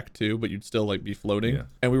your back too, but you'd still like be floating. Yeah.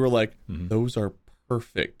 And we were like, those are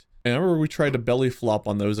perfect. And I remember we tried to belly flop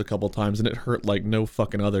on those a couple times, and it hurt like no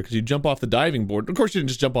fucking other because you jump off the diving board. Of course, you didn't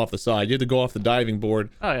just jump off the side. You had to go off the diving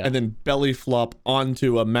board and then belly flop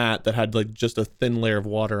onto a mat that had like just a thin layer of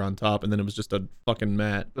water on top, and then it was just a fucking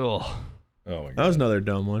mat. Ugh. Oh my God. That was another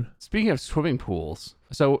dumb one. Speaking of swimming pools,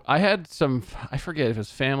 so I had some, I forget if it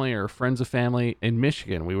was family or friends of family in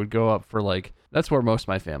Michigan. We would go up for like, that's where most of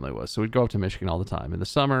my family was. So we'd go up to Michigan all the time in the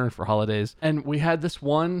summer for holidays. And we had this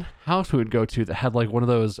one house we would go to that had like one of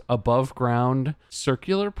those above ground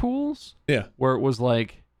circular pools. Yeah. Where it was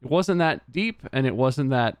like, it wasn't that deep and it wasn't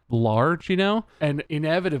that large, you know? And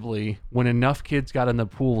inevitably, when enough kids got in the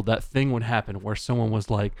pool, that thing would happen where someone was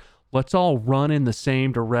like, let's all run in the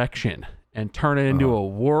same direction and turn it into a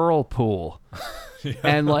whirlpool. Yeah.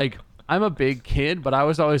 And like, I'm a big kid, but I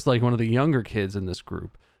was always like one of the younger kids in this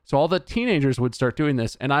group. So all the teenagers would start doing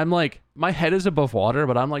this, and I'm like, my head is above water,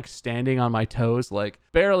 but I'm like standing on my toes, like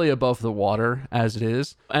barely above the water as it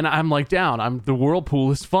is. And I'm like down. The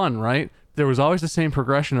whirlpool is fun, right? There was always the same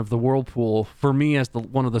progression of the whirlpool for me as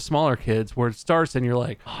one of the smaller kids, where it starts and you're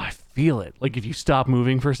like, oh, I feel it. Like if you stop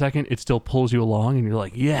moving for a second, it still pulls you along, and you're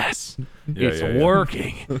like, yes, it's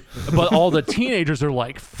working. But all the teenagers are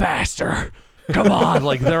like, faster. Come on,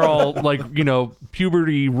 like they're all like, you know,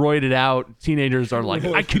 puberty roided out teenagers are like,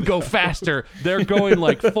 I could go faster. They're going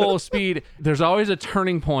like full speed. There's always a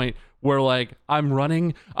turning point where like I'm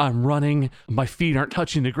running, my feet aren't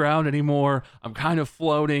touching the ground anymore. I'm kind of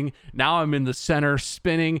floating. Now I'm in the center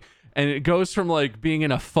spinning, and it goes from like being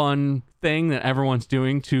in a fun thing that everyone's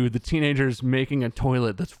doing to the teenagers making a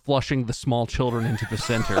toilet that's flushing the small children into the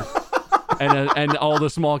center. And all the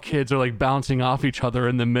small kids are like bouncing off each other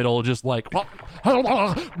in the middle, just like,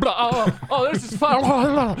 oh, this is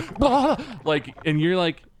fun. Like, and you're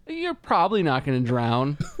like, you're probably not going to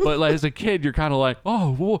drown. But like, as a kid, you're kind of like,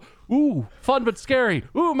 oh, whoa, ooh, fun but scary.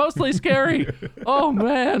 Ooh, mostly scary. Oh,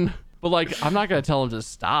 man. But like, I'm not going to tell him to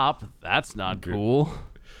stop. That's not cool.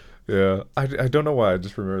 Yeah, I don't know why. I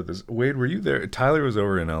just remember this. Wade, were you there? Tyler was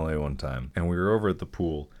over in LA one time, and we were over at the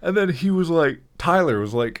pool. And then Tyler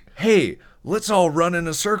was like, hey, let's all run in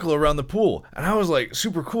a circle around the pool. And I was like,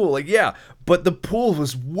 super cool. Like, yeah, but the pool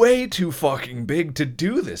was way too fucking big to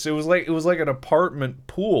do this. It was like an apartment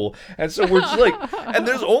pool. And so we're just like, and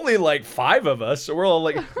there's only like 5 of us. So we're all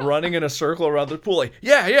like running in a circle around the pool. Like,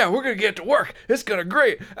 yeah, we're going to get to work. It's going to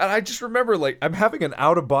great. And I just remember like, I'm having an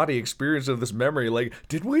out of body experience of this memory. Like,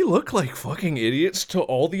 did we look like fucking idiots to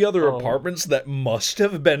all the other apartments that must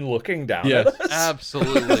have been looking down at us?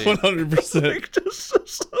 Absolutely.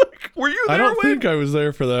 100%. Like, were you there? I don't think I was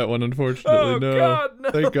there for that one, unfortunately. Oh, no. God, no.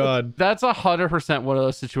 Thank God. That's 100% one of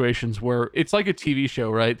those situations where it's like a TV show,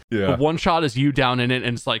 right? Yeah. The one shot is you down in it,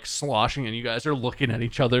 and it's like sloshing, and you guys are looking at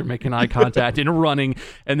each other, making eye contact and running,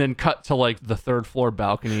 and then cut to like the 3rd floor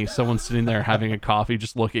balcony. Someone's sitting there having a coffee,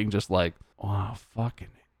 just looking, just like, wow, fucking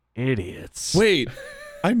idiots. Wait.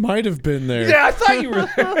 I might have been there. Yeah, I thought you were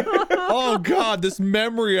there. Oh God, this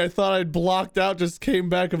memory I thought I'd blocked out just came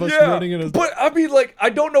back of us running in a... But I mean, like,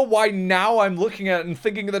 I don't know why now I'm looking at it and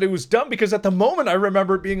thinking that it was dumb, because at the moment I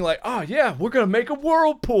remember it being like, oh yeah, we're gonna make a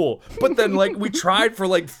whirlpool. But then like we tried for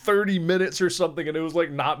like 30 minutes or something, and it was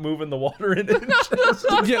like not moving the water in it.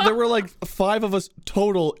 Yeah, there were like 5 of us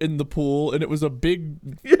total in the pool, and it was a big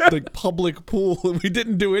like public pool, and we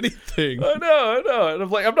didn't do anything. I know. And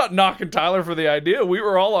I'm like, I'm not knocking Tyler for the idea. We were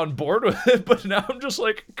were all on board with it, but now I'm just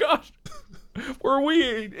like, gosh, were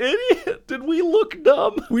we idiot? Did we look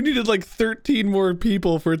dumb? We needed like 13 more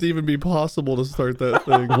people for it to even be possible to start that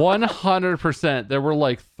thing. 100%. There were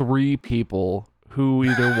like 3 people who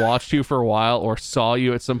either watched you for a while or saw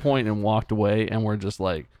you at some point and walked away and were just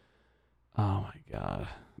like, oh my God,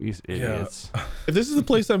 these idiots. Yeah. If this is the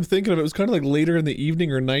place I'm thinking of, it was kind of like later in the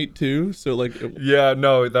evening or night too. So like, yeah,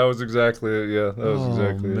 no, that was exactly it. Yeah, that was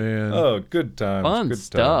exactly man. it. Oh, good times. Fun good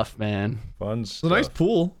stuff, man. Fun It's stuff. a nice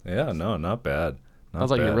pool. Yeah, no, not bad.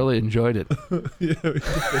 Sounds like you really enjoyed it. Yeah,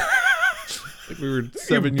 like we were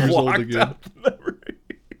 7 years old again.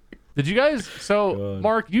 Did you guys,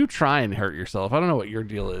 Mark, you try and hurt yourself. I don't know what your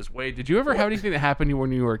deal is. Wade, did you ever have anything that happened to you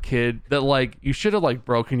when you were a kid that like you should have like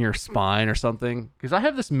broken your spine or something? Because I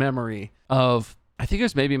have this memory of, I think it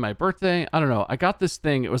was maybe my birthday. I don't know. I got this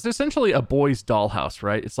thing. It was essentially a boy's dollhouse,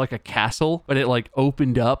 right? It's like a castle, but it like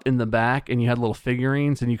opened up in the back and you had little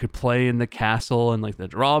figurines and you could play in the castle and like the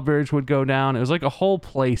drawbridge would go down. It was like a whole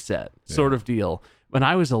play set sort of deal. When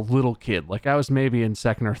I was a little kid, like I was maybe in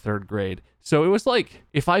 2nd or 3rd grade. So it was like,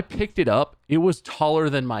 if I picked it up, it was taller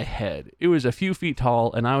than my head. It was a few feet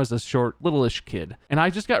tall and I was a short, little-ish kid. And I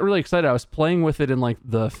just got really excited. I was playing with it in like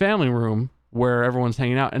the family room where everyone's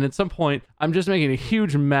hanging out. And at some point, I'm just making a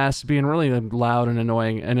huge mess, being really loud and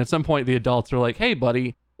annoying. And at some point, the adults are like, hey,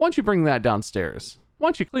 buddy, why don't you bring that downstairs? Why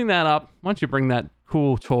don't you clean that up? Why don't you bring that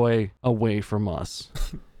cool toy away from us?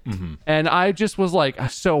 Mm-hmm. And I just was like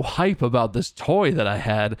so hype about this toy that I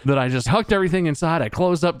had that I just hucked everything inside. I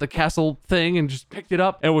closed up the castle thing and just picked it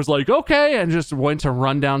up and was like, okay, and just went to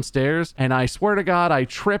run downstairs. And I swear to God, I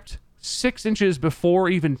tripped 6 inches before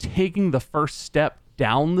even taking the first step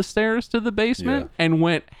down the stairs to the basement and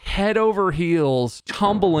went head over heels,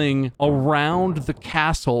 tumbling around the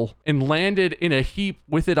castle and landed in a heap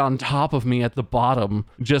with it on top of me at the bottom.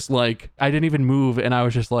 Just like, I didn't even move. And I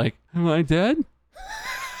was just like, am I dead?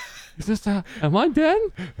 Is this am I dead?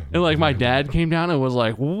 And like my dad came down and was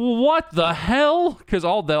like, what the hell? Because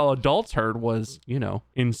all the adults heard was, you know,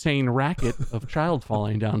 insane racket of child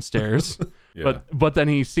falling downstairs. But then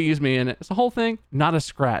he sees me and it's the whole thing, not a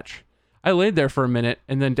scratch. I laid there for a minute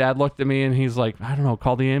and then Dad looked at me and he's like, I don't know,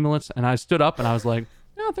 call the ambulance. And I stood up and I was like,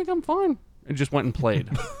 yeah, I think I'm fine. And just went and played.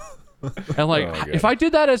 And like, if I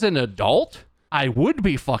did that as an adult, I would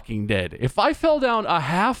be fucking dead. If I fell down a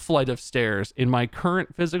half flight of stairs in my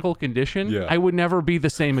current physical condition, I would never be the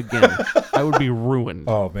same again. I would be ruined.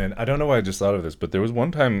 Oh, man. I don't know why I just thought of this, but there was one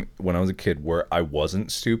time when I was a kid where I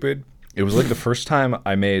wasn't stupid. It was like the first time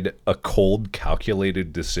I made a cold,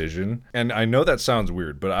 calculated decision. And I know that sounds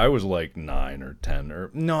weird, but I was like 9 or 10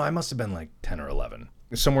 or... No, I must have been like 10 or 11.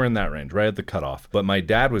 Somewhere in that range, right at the cutoff. But my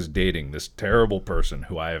dad was dating this terrible person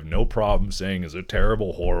who I have no problem saying is a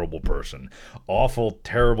terrible, horrible person. Awful,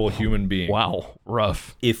 terrible human being. Wow,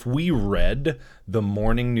 rough. If we read the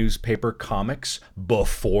morning newspaper comics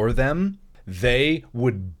before them, they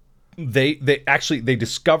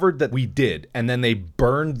discovered that we did, and then they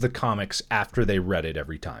burned the comics after they read it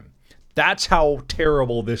every time. That's how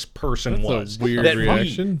terrible this person was. A weird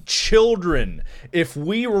reaction. We, children, if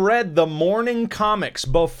we read the morning comics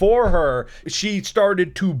before her, she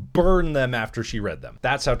started to burn them after she read them.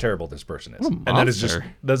 That's how terrible this person is.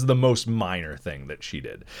 And that's the most minor thing that she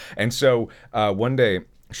did. And so one day,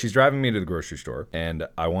 she's driving me to the grocery store, and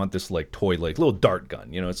I want this like toy, like little dart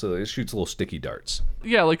gun. You know, it shoots little sticky darts.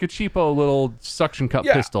 Yeah, like a cheapo little suction cup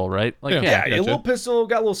pistol, right? Like, a little pistol,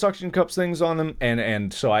 got little suction cups things on them,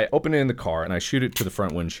 and so I open it in the car and I shoot it to the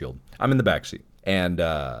front windshield. I'm in the backseat, and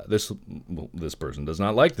this person does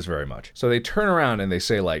not like this very much. So they turn around and they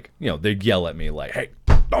say like, you know, they yell at me like, "Hey,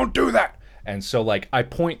 don't do that!" And so like I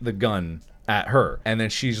point the gun at her, and then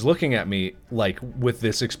she's looking at me like with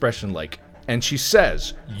this expression like. And she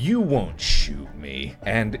says, "You won't shoot me."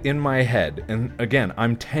 And in my head, and again,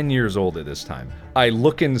 I'm 10 years old at this time, I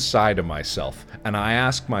look inside of myself and I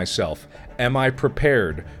ask myself, am I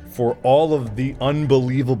prepared for all of the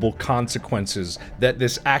unbelievable consequences that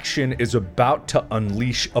this action is about to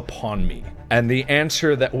unleash upon me? And the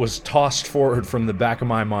answer that was tossed forward from the back of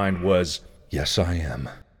my mind was, yes, I am.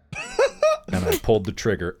 And I pulled the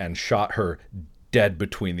trigger and shot her dead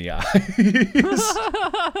between the eyes.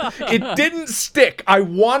 It didn't stick. I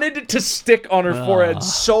wanted it to stick on her forehead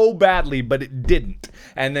so badly, but it didn't.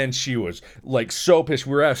 And then she was like so pissed.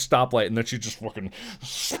 We were at a stoplight, and then she just fucking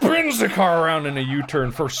spins the car around in a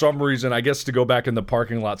U-turn for some reason, I guess to go back in the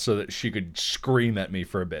parking lot so that she could scream at me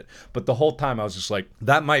for a bit. But the whole time I was just like,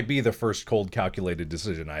 that might be the first cold, calculated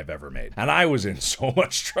decision I've ever made. And I was in so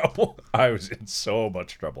much trouble. I was in so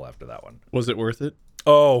much trouble after that one. Was it worth it?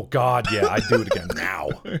 Oh, God, yeah, I'd do it again now.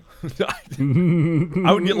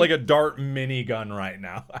 I would get like a dart minigun right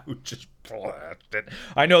now. I would just blast it.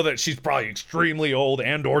 I know that she's probably extremely old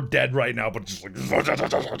and or dead right now, but just like...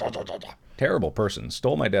 Terrible person.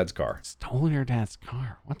 Stole my dad's car. Stole your dad's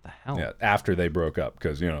car? What the hell? Yeah, after they broke up,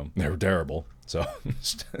 because, you know, they were terrible. So,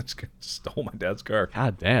 stole my dad's car.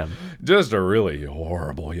 God damn. Just a really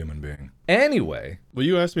horrible human being. Anyway. Well,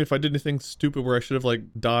 you asked me if I did anything stupid where I should have, like,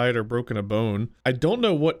 died or broken a bone. I don't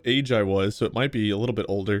know what age I was, so it might be a little bit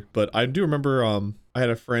older. But I do remember I had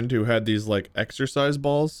a friend who had these, like, exercise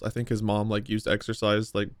balls. I think his mom, like, used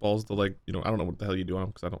exercise, like, balls to, like, you know, I don't know what the hell you do on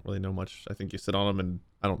them because I don't really know much. I think you sit on them and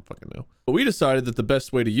I don't fucking know. But we decided that the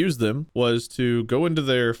best way to use them was to go into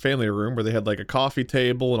their family room where they had, like, a coffee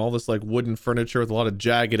table and all this, like, wooden furniture with a lot of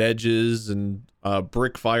jagged edges and a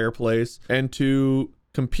brick fireplace, and to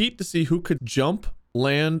compete to see who could jump,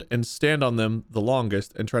 land, and stand on them the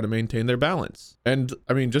longest and try to maintain their balance. And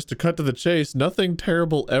I mean, just to cut to the chase, nothing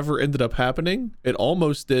terrible ever ended up happening. It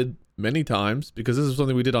almost did many times, because this is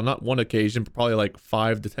something we did on not one occasion, but probably like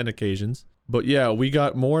 5 to 10 occasions. But yeah, we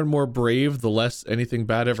got more and more brave the less anything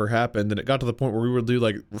bad ever happened. And it got to the point where we would do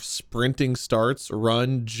like sprinting starts,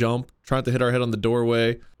 run, jump, trying to hit our head on the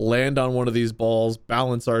doorway, land on one of these balls,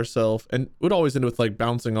 balance ourselves. And it would always end with like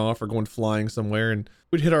bouncing off or going flying somewhere. And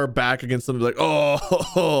we'd hit our back against something like,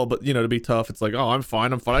 oh, but you know, to be tough, it's like, oh, I'm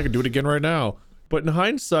fine. I can do it again right now. But in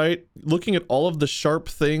hindsight, looking at all of the sharp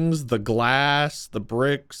things, the glass, the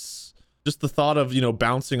bricks, just the thought of, you know,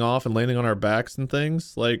 bouncing off and landing on our backs and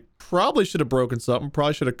things, like, probably should have broken something,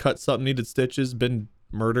 probably should have cut something, needed stitches, been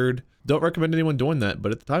murdered. Don't recommend anyone doing that,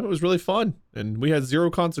 but at the time it was really fun, and we had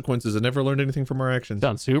 0 consequences and never learned anything from our actions.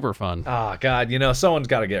 Sounds super fun. Oh, God, you know, someone's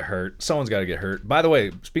got to get hurt. Someone's got to get hurt. By the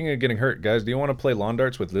way, speaking of getting hurt, guys, do you want to play lawn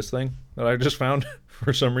darts with this thing that I just found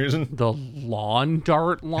for some reason? The lawn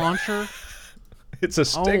dart launcher? It's a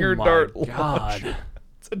Stinger dart God. launcher.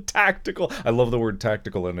 It's a tactical. I love the word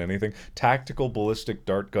tactical in anything. Tactical ballistic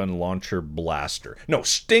dart gun launcher blaster. No,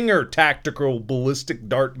 Stinger tactical ballistic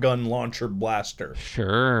dart gun launcher blaster.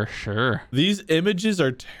 Sure. These images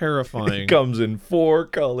are terrifying. It comes in 4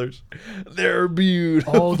 colors. They're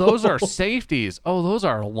beautiful. Oh, those are safeties. Oh, those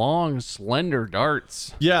are long, slender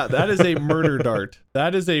darts. Yeah, that is a murder dart.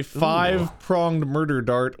 That is a 5-pronged murder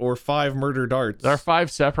dart, or 5 murder darts. There are 5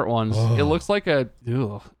 separate ones. It looks like a...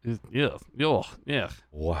 Yeah.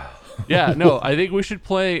 Wow. Yeah, no, I think we should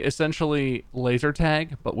play essentially laser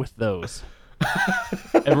tag, but with those.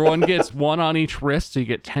 Everyone gets 1 on each wrist, so you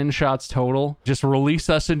get 10 shots total. Just release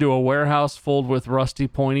us into a warehouse filled with rusty,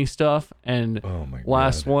 pointy stuff, and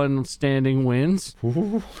last one standing wins.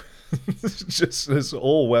 Just this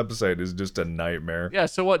whole website is just a nightmare. Yeah,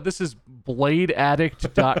 so what? This is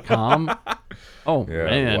bladeaddict.com. Oh, Yeah,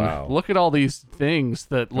 man. wow. Look at all these things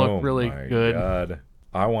that look really my good. God.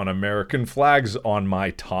 I want American flags on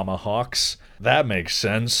my tomahawks. That makes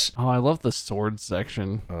sense. Oh, I love the sword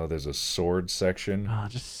section. Oh, there's a sword section. Oh,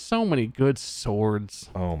 just so many good swords.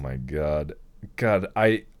 Oh my God. God,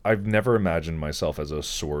 I've never imagined myself as a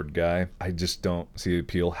sword guy. I just don't see the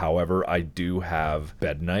appeal. However, I do have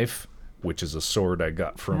bed knife, which is a sword I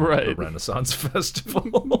got from the Renaissance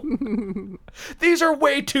Festival. These are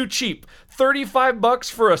way too cheap.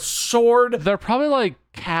 $35 for a sword. They're probably like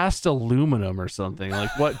cast aluminum or something.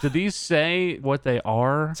 Like, what do these say what they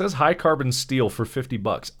are? It says high carbon steel for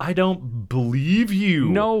 $50. I don't believe you.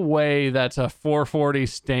 No way that's a 440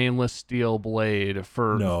 stainless steel blade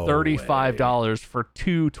for $35 for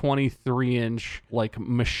 2 23-inch like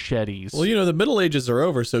machetes. Well, you know, the Middle Ages are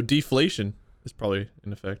over, so deflation is probably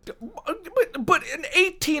in effect. But an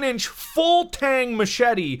 18-inch full tang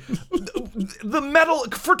machete, the metal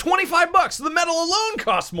for $25. The metal alone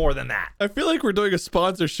costs more than that. I feel like we're doing a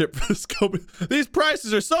sponsorship for this company. These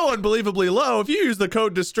prices are so unbelievably low. If you use the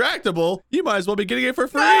code Distractable, you might as well be getting it for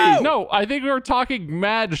free. No, I think we were talking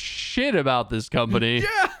mad shit about this company.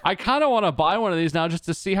 Yeah. I kind of want to buy one of these now just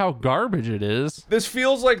to see how garbage it is. This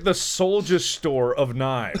feels like the Soldier store of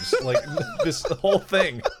knives. Like this whole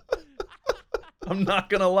thing. I'm not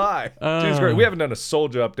gonna lie. Dude's great. We haven't done a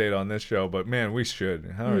Soldier update on this show, but man, we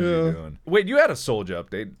should. How are you doing? Wait, you had a Soldier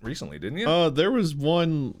update recently, didn't you? There was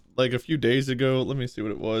one like a few days ago. Let me see what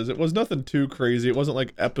it was. It was nothing too crazy. It wasn't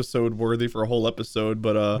like episode worthy for a whole episode,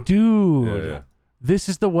 but dude. This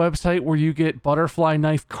is the website where you get butterfly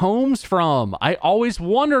knife combs from. I always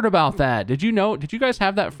wondered about that. Did you guys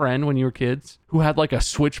have that friend when you were kids who had like a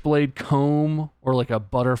switchblade comb or like a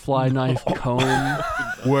butterfly knife comb,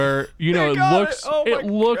 where it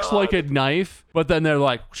looks like a knife, but then they're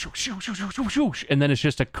like shoo, shoo, shoo, shoo, shoo, shoo, and then it's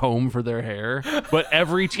just a comb for their hair. But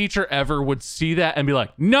every teacher ever would see that and be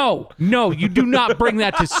like, no, you do not bring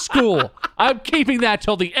that to school. I'm keeping that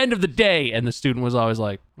till the end of the day. And the student was always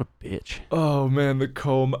like, what a bitch. Oh man, the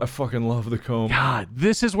comb. I fucking love the comb. God,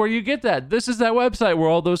 this is where you get that. This is that website where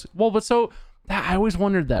all those, I always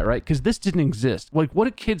wondered that, right? Because this didn't exist. Like, what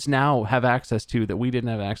do kids now have access to that we didn't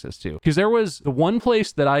have access to? Because there was the one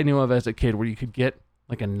place that I knew of as a kid where you could get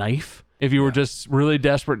like a knife if you were just really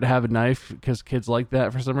desperate to have a knife, because kids like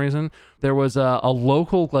that for some reason. There was a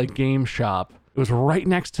local like game shop. It was right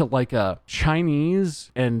next to like a Chinese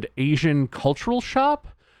and Asian cultural shop,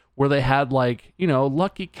 where they had like,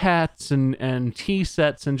 Lucky Cats and tea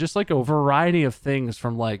sets and just like a variety of things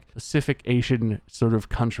from like Pacific Asian sort of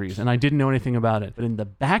countries. And I didn't know anything about it. But in the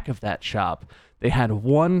back of that shop, they had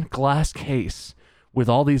one glass case with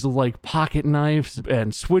all these like pocket knives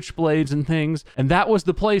and switchblades and things. And that was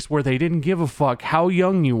the place where they didn't give a fuck how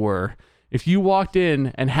young you were. If you walked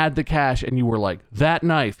in and had the cash and you were like, that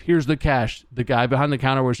knife, here's the cash, the guy behind the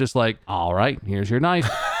counter was just like, all right, here's your knife.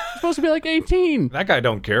 Supposed to be like 18. That guy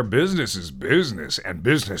don't care. Business is business, and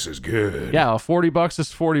business is good. Yeah, $40 is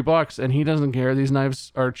 $40, and he doesn't care. These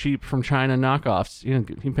knives are cheap from China knockoffs.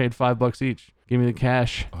 He paid $5 each. Give me the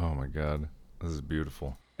cash. Oh my god, this is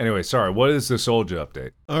beautiful. Anyway, sorry. What is the Soldier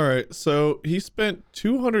update? All right, so he spent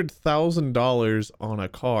 $200,000 on a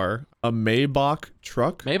car, a Maybach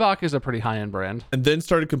truck. Maybach is a pretty high-end brand. And then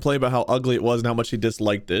started complaining about how ugly it was and how much he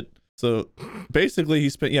disliked it. So basically he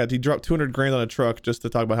dropped $200,000 on a truck just to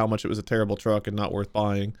talk about how much it was a terrible truck and not worth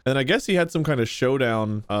buying. And I guess he had some kind of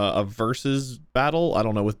showdown, a versus battle, I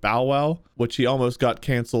don't know, with Bow Wow, which he almost got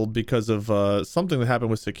canceled because of something that happened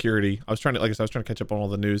with security. I was trying to catch up on all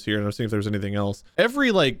the news here, and I was seeing if there was anything else.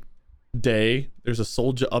 Every day there's a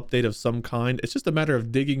Soldier update of some kind. It's just a matter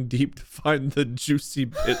of digging deep to find the juicy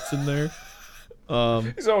bits in there.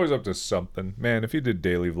 He's always up to something. Man, if he did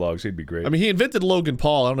daily vlogs, he'd be great. I mean, he invented Logan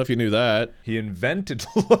Paul. I don't know if you knew that. He invented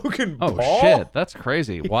Logan Paul? Oh, shit. That's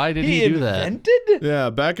crazy. Why did he do that? Invented? Yeah,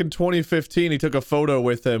 back in 2015, he took a photo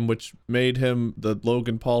with him, which made him the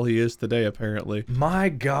Logan Paul he is today, apparently. My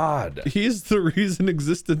God. He's the reason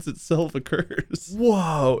existence itself occurs.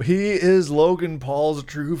 Whoa, he is Logan Paul's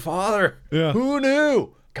true father. Yeah. Who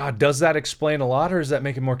knew? God, does that explain a lot, or does that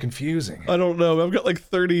make it more confusing? I don't know. I've got like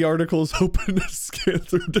 30 articles open to scan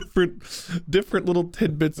through different little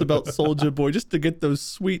tidbits about Soulja Boy just to get those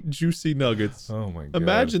sweet, juicy nuggets. Oh my God.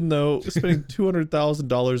 Imagine, though, spending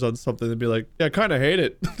 $200,000 on something and be like, yeah, I kind of hate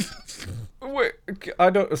it. Wait,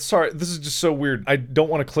 sorry, this is just so weird. I don't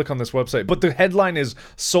want to click on this website, but the headline is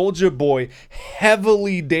Soulja Boy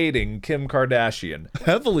heavily dating Kim Kardashian.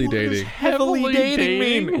 Heavily dating? Heavily dating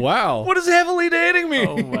mean? Wow. What does heavily dating mean?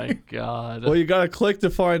 Oh my God. Well, you gotta click to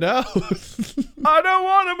find out. I don't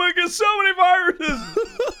want him. I get so many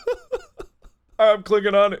viruses. I'm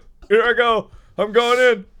clicking on it. Here I go. I'm going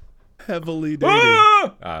in. Heavily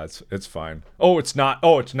dating. It's fine. Oh, it's not.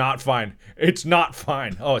 Oh, it's not fine. It's not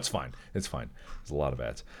fine. Oh, it's fine. It's fine. There's a lot of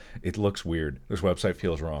ads. It looks weird. This website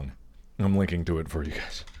feels wrong. I'm linking to it for you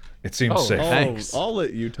guys. It seems safe. Thanks. I'll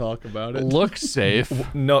let you talk about it. Looks safe.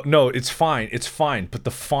 No, it's fine. It's fine. But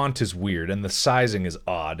the font is weird, and the sizing is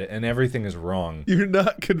odd, and everything is wrong. You're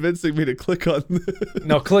not convincing me to click on this.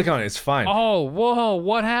 No, click on it. It's fine. Oh, whoa,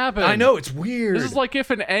 what happened? I know, it's weird. This is like if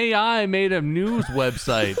an AI made a news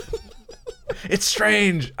website. It's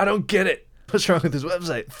strange. I don't get it. What's wrong with this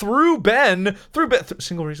website?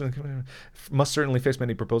 Single reason must certainly face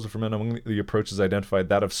many proposals from men. Among the approaches identified,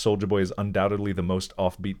 that of Soulja Boy is undoubtedly the most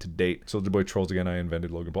offbeat to date. Soulja Boy trolls again. I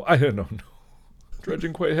invented Logan Paul. I don't know.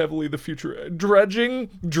 Dredging quite heavily the future. Dredging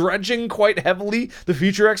quite heavily the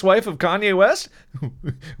future ex-wife of Kanye West.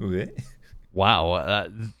 Wow,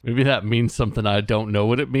 maybe that means something I don't know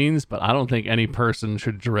what it means, but I don't think any person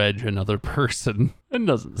should dredge another person. It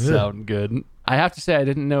doesn't sound good. I have to say, I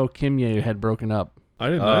didn't know Kimye had broken up. I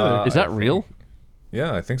didn't either. Is that real?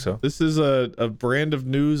 Yeah, I think so. This is a brand of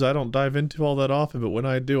news I don't dive into all that often, but when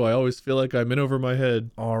I do, I always feel like I'm in over my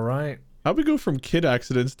head. All right. How'd we go from kid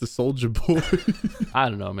accidents to Soulja Boy? I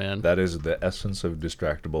don't know, man. That is the essence of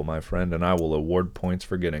Distractable, my friend, and I will award points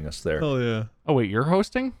for getting us there. Hell yeah. Oh, wait, you're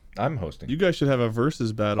hosting? I'm hosting. You guys should have a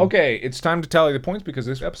versus battle. Okay, it's time to tally the points because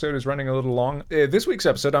this episode is running a little long. This week's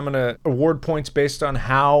episode, I'm going to award points based on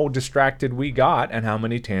how distracted we got and how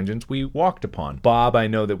many tangents we walked upon. Bob, I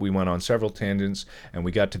know that we went on several tangents and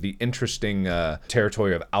we got to the interesting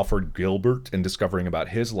territory of Alfred Gilbert and discovering about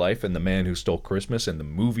his life and the man who stole Christmas and the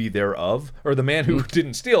movie thereof, or the man who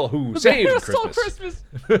didn't steal, who saved Christmas.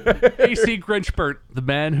 AC Grinchbert, the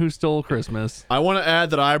man who stole Christmas. I want to add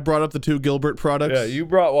that I brought up the 2 Gilbert products. Yeah, you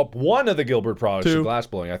brought up one of the Gilbert products, the glass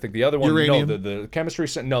blowing. I think the other one, uranium. no, the chemistry.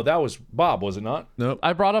 No, that was Bob, was it not? Nope.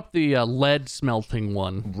 I brought up the lead smelting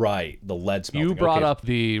one. Right, the lead smelting. You brought up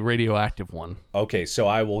the radioactive one. Okay, so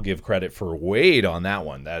I will give credit for Wade on that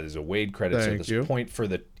one. That is a Wade credit. Thank so you. this point for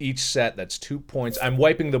each set, that's 2 points. I'm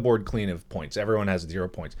wiping the board clean of points. Everyone has 0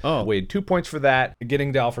 points. Oh. Wade, 2 points for that.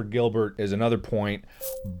 Getting to Alfred Gilbert is another point.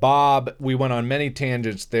 Bob, we went on many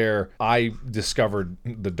tangents there. I discovered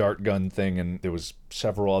the dart gun thing, and there was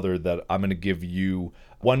several other that I'm going to give you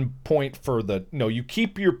 1 point for you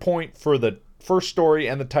keep your point for the first story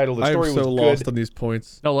and the title. The story I'm so was lost good. on these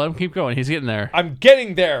points. No, let him keep going. He's getting there. I'm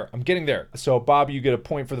getting there. So, Bob, you get a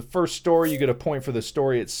point for the first story. You get a point for the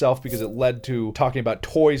story itself because it led to talking about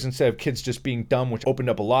toys instead of kids just being dumb, which opened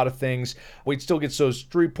up a lot of things. Wade still gets those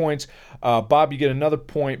 3 points. Bob, you get another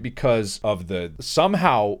point because of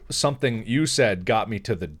somehow something you said got me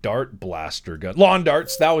to the dart blaster gun. Lawn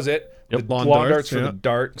darts, that was it. Yep, the lawn darts for yeah. the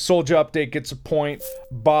dart. Soldier Update gets a point.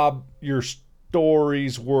 Bob, your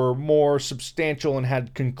stories were more substantial and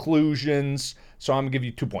had conclusions, so I'm gonna give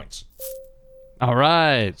you 2 points. All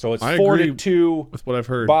right. So it's I 4-2 with what I've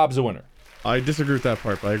heard. Bob's a winner. I disagree with that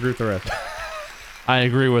part, but I agree with the rest. I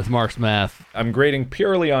agree with Mark's math. I'm grading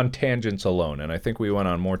purely on tangents alone, and I think we went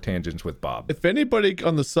on more tangents with Bob. If anybody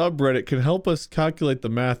on the subreddit can help us calculate the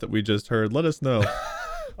math that we just heard, let us know.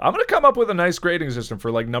 I'm going to come up with a nice grading system for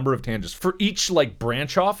number of tangents. For each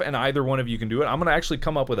branch off, and either one of you can do it, I'm going to actually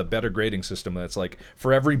come up with a better grading system that's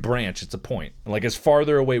for every branch, it's a point. And as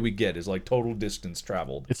farther away we get is total distance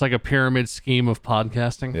traveled. It's like a pyramid scheme of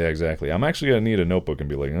podcasting. Yeah, exactly. I'm actually going to need a notebook and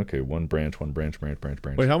be okay, one branch.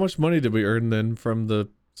 Wait, how much money did we earn then from the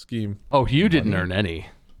scheme? Oh, you didn't earn any.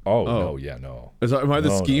 Oh, no, yeah, no. Am I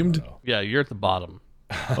the schemed? No. Yeah, you're at the bottom.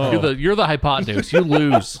 Oh. You're the hypotenuse. You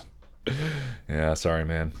lose. Yeah, sorry,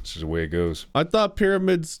 man. This is the way it goes. I thought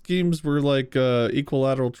pyramid schemes were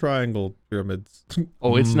equilateral triangle pyramids.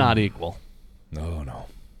 Oh, it's not equal. No.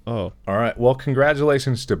 Oh. All right. Well,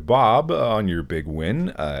 congratulations to Bob on your big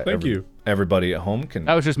win. Thank you. Everybody at home can...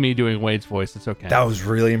 That was just me doing Wade's voice. It's okay. That was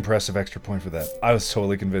really impressive. Extra point for that. I was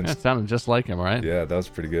totally convinced. Yeah, it sounded just like him, right? Yeah, that was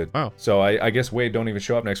pretty good. Wow. So I guess Wade don't even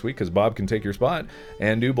show up next week because Bob can take your spot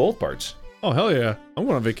and do both parts. Oh, hell yeah. I'm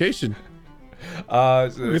going on vacation.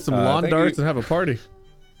 Get some lawn darts and have a party.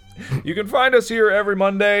 You can find us here every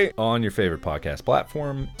Monday on your favorite podcast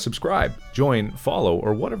platform. Subscribe, join, follow,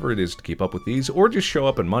 or whatever it is to keep up with these, or just show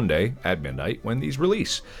up on Monday at midnight when these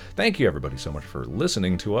release. Thank you, everybody, so much for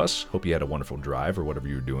listening to us. Hope you had a wonderful drive or whatever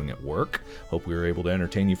you're doing at work. Hope we were able to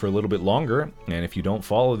entertain you for a little bit longer. And if you don't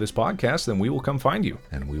follow this podcast, then we will come find you,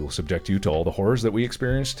 and we will subject you to all the horrors that we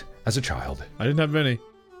experienced as a child. I didn't have many.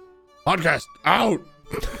 Podcast out!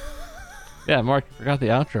 Yeah, Mark, you forgot the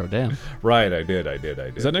outro. Damn. Right, I did.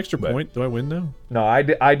 Is that an extra point? Do I win now? No, I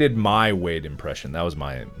did my Wade impression. That was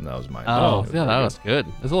my. Oh, yeah, that was good.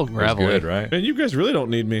 It was a little gravelly. Good, right? Man, you guys really don't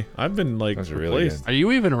need me. I've been That's really replaced. Are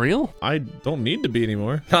you even real? I don't need to be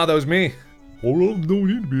anymore. No, that was me. Oh, don't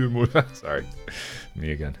need to be anymore. Sorry,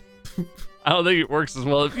 me again. I don't think it works as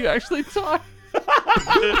well if you actually talk.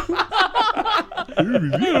 I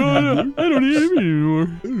don't need him anymore.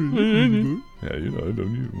 Yeah, I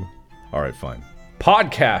don't need him. All right, fine.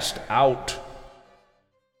 Podcast out.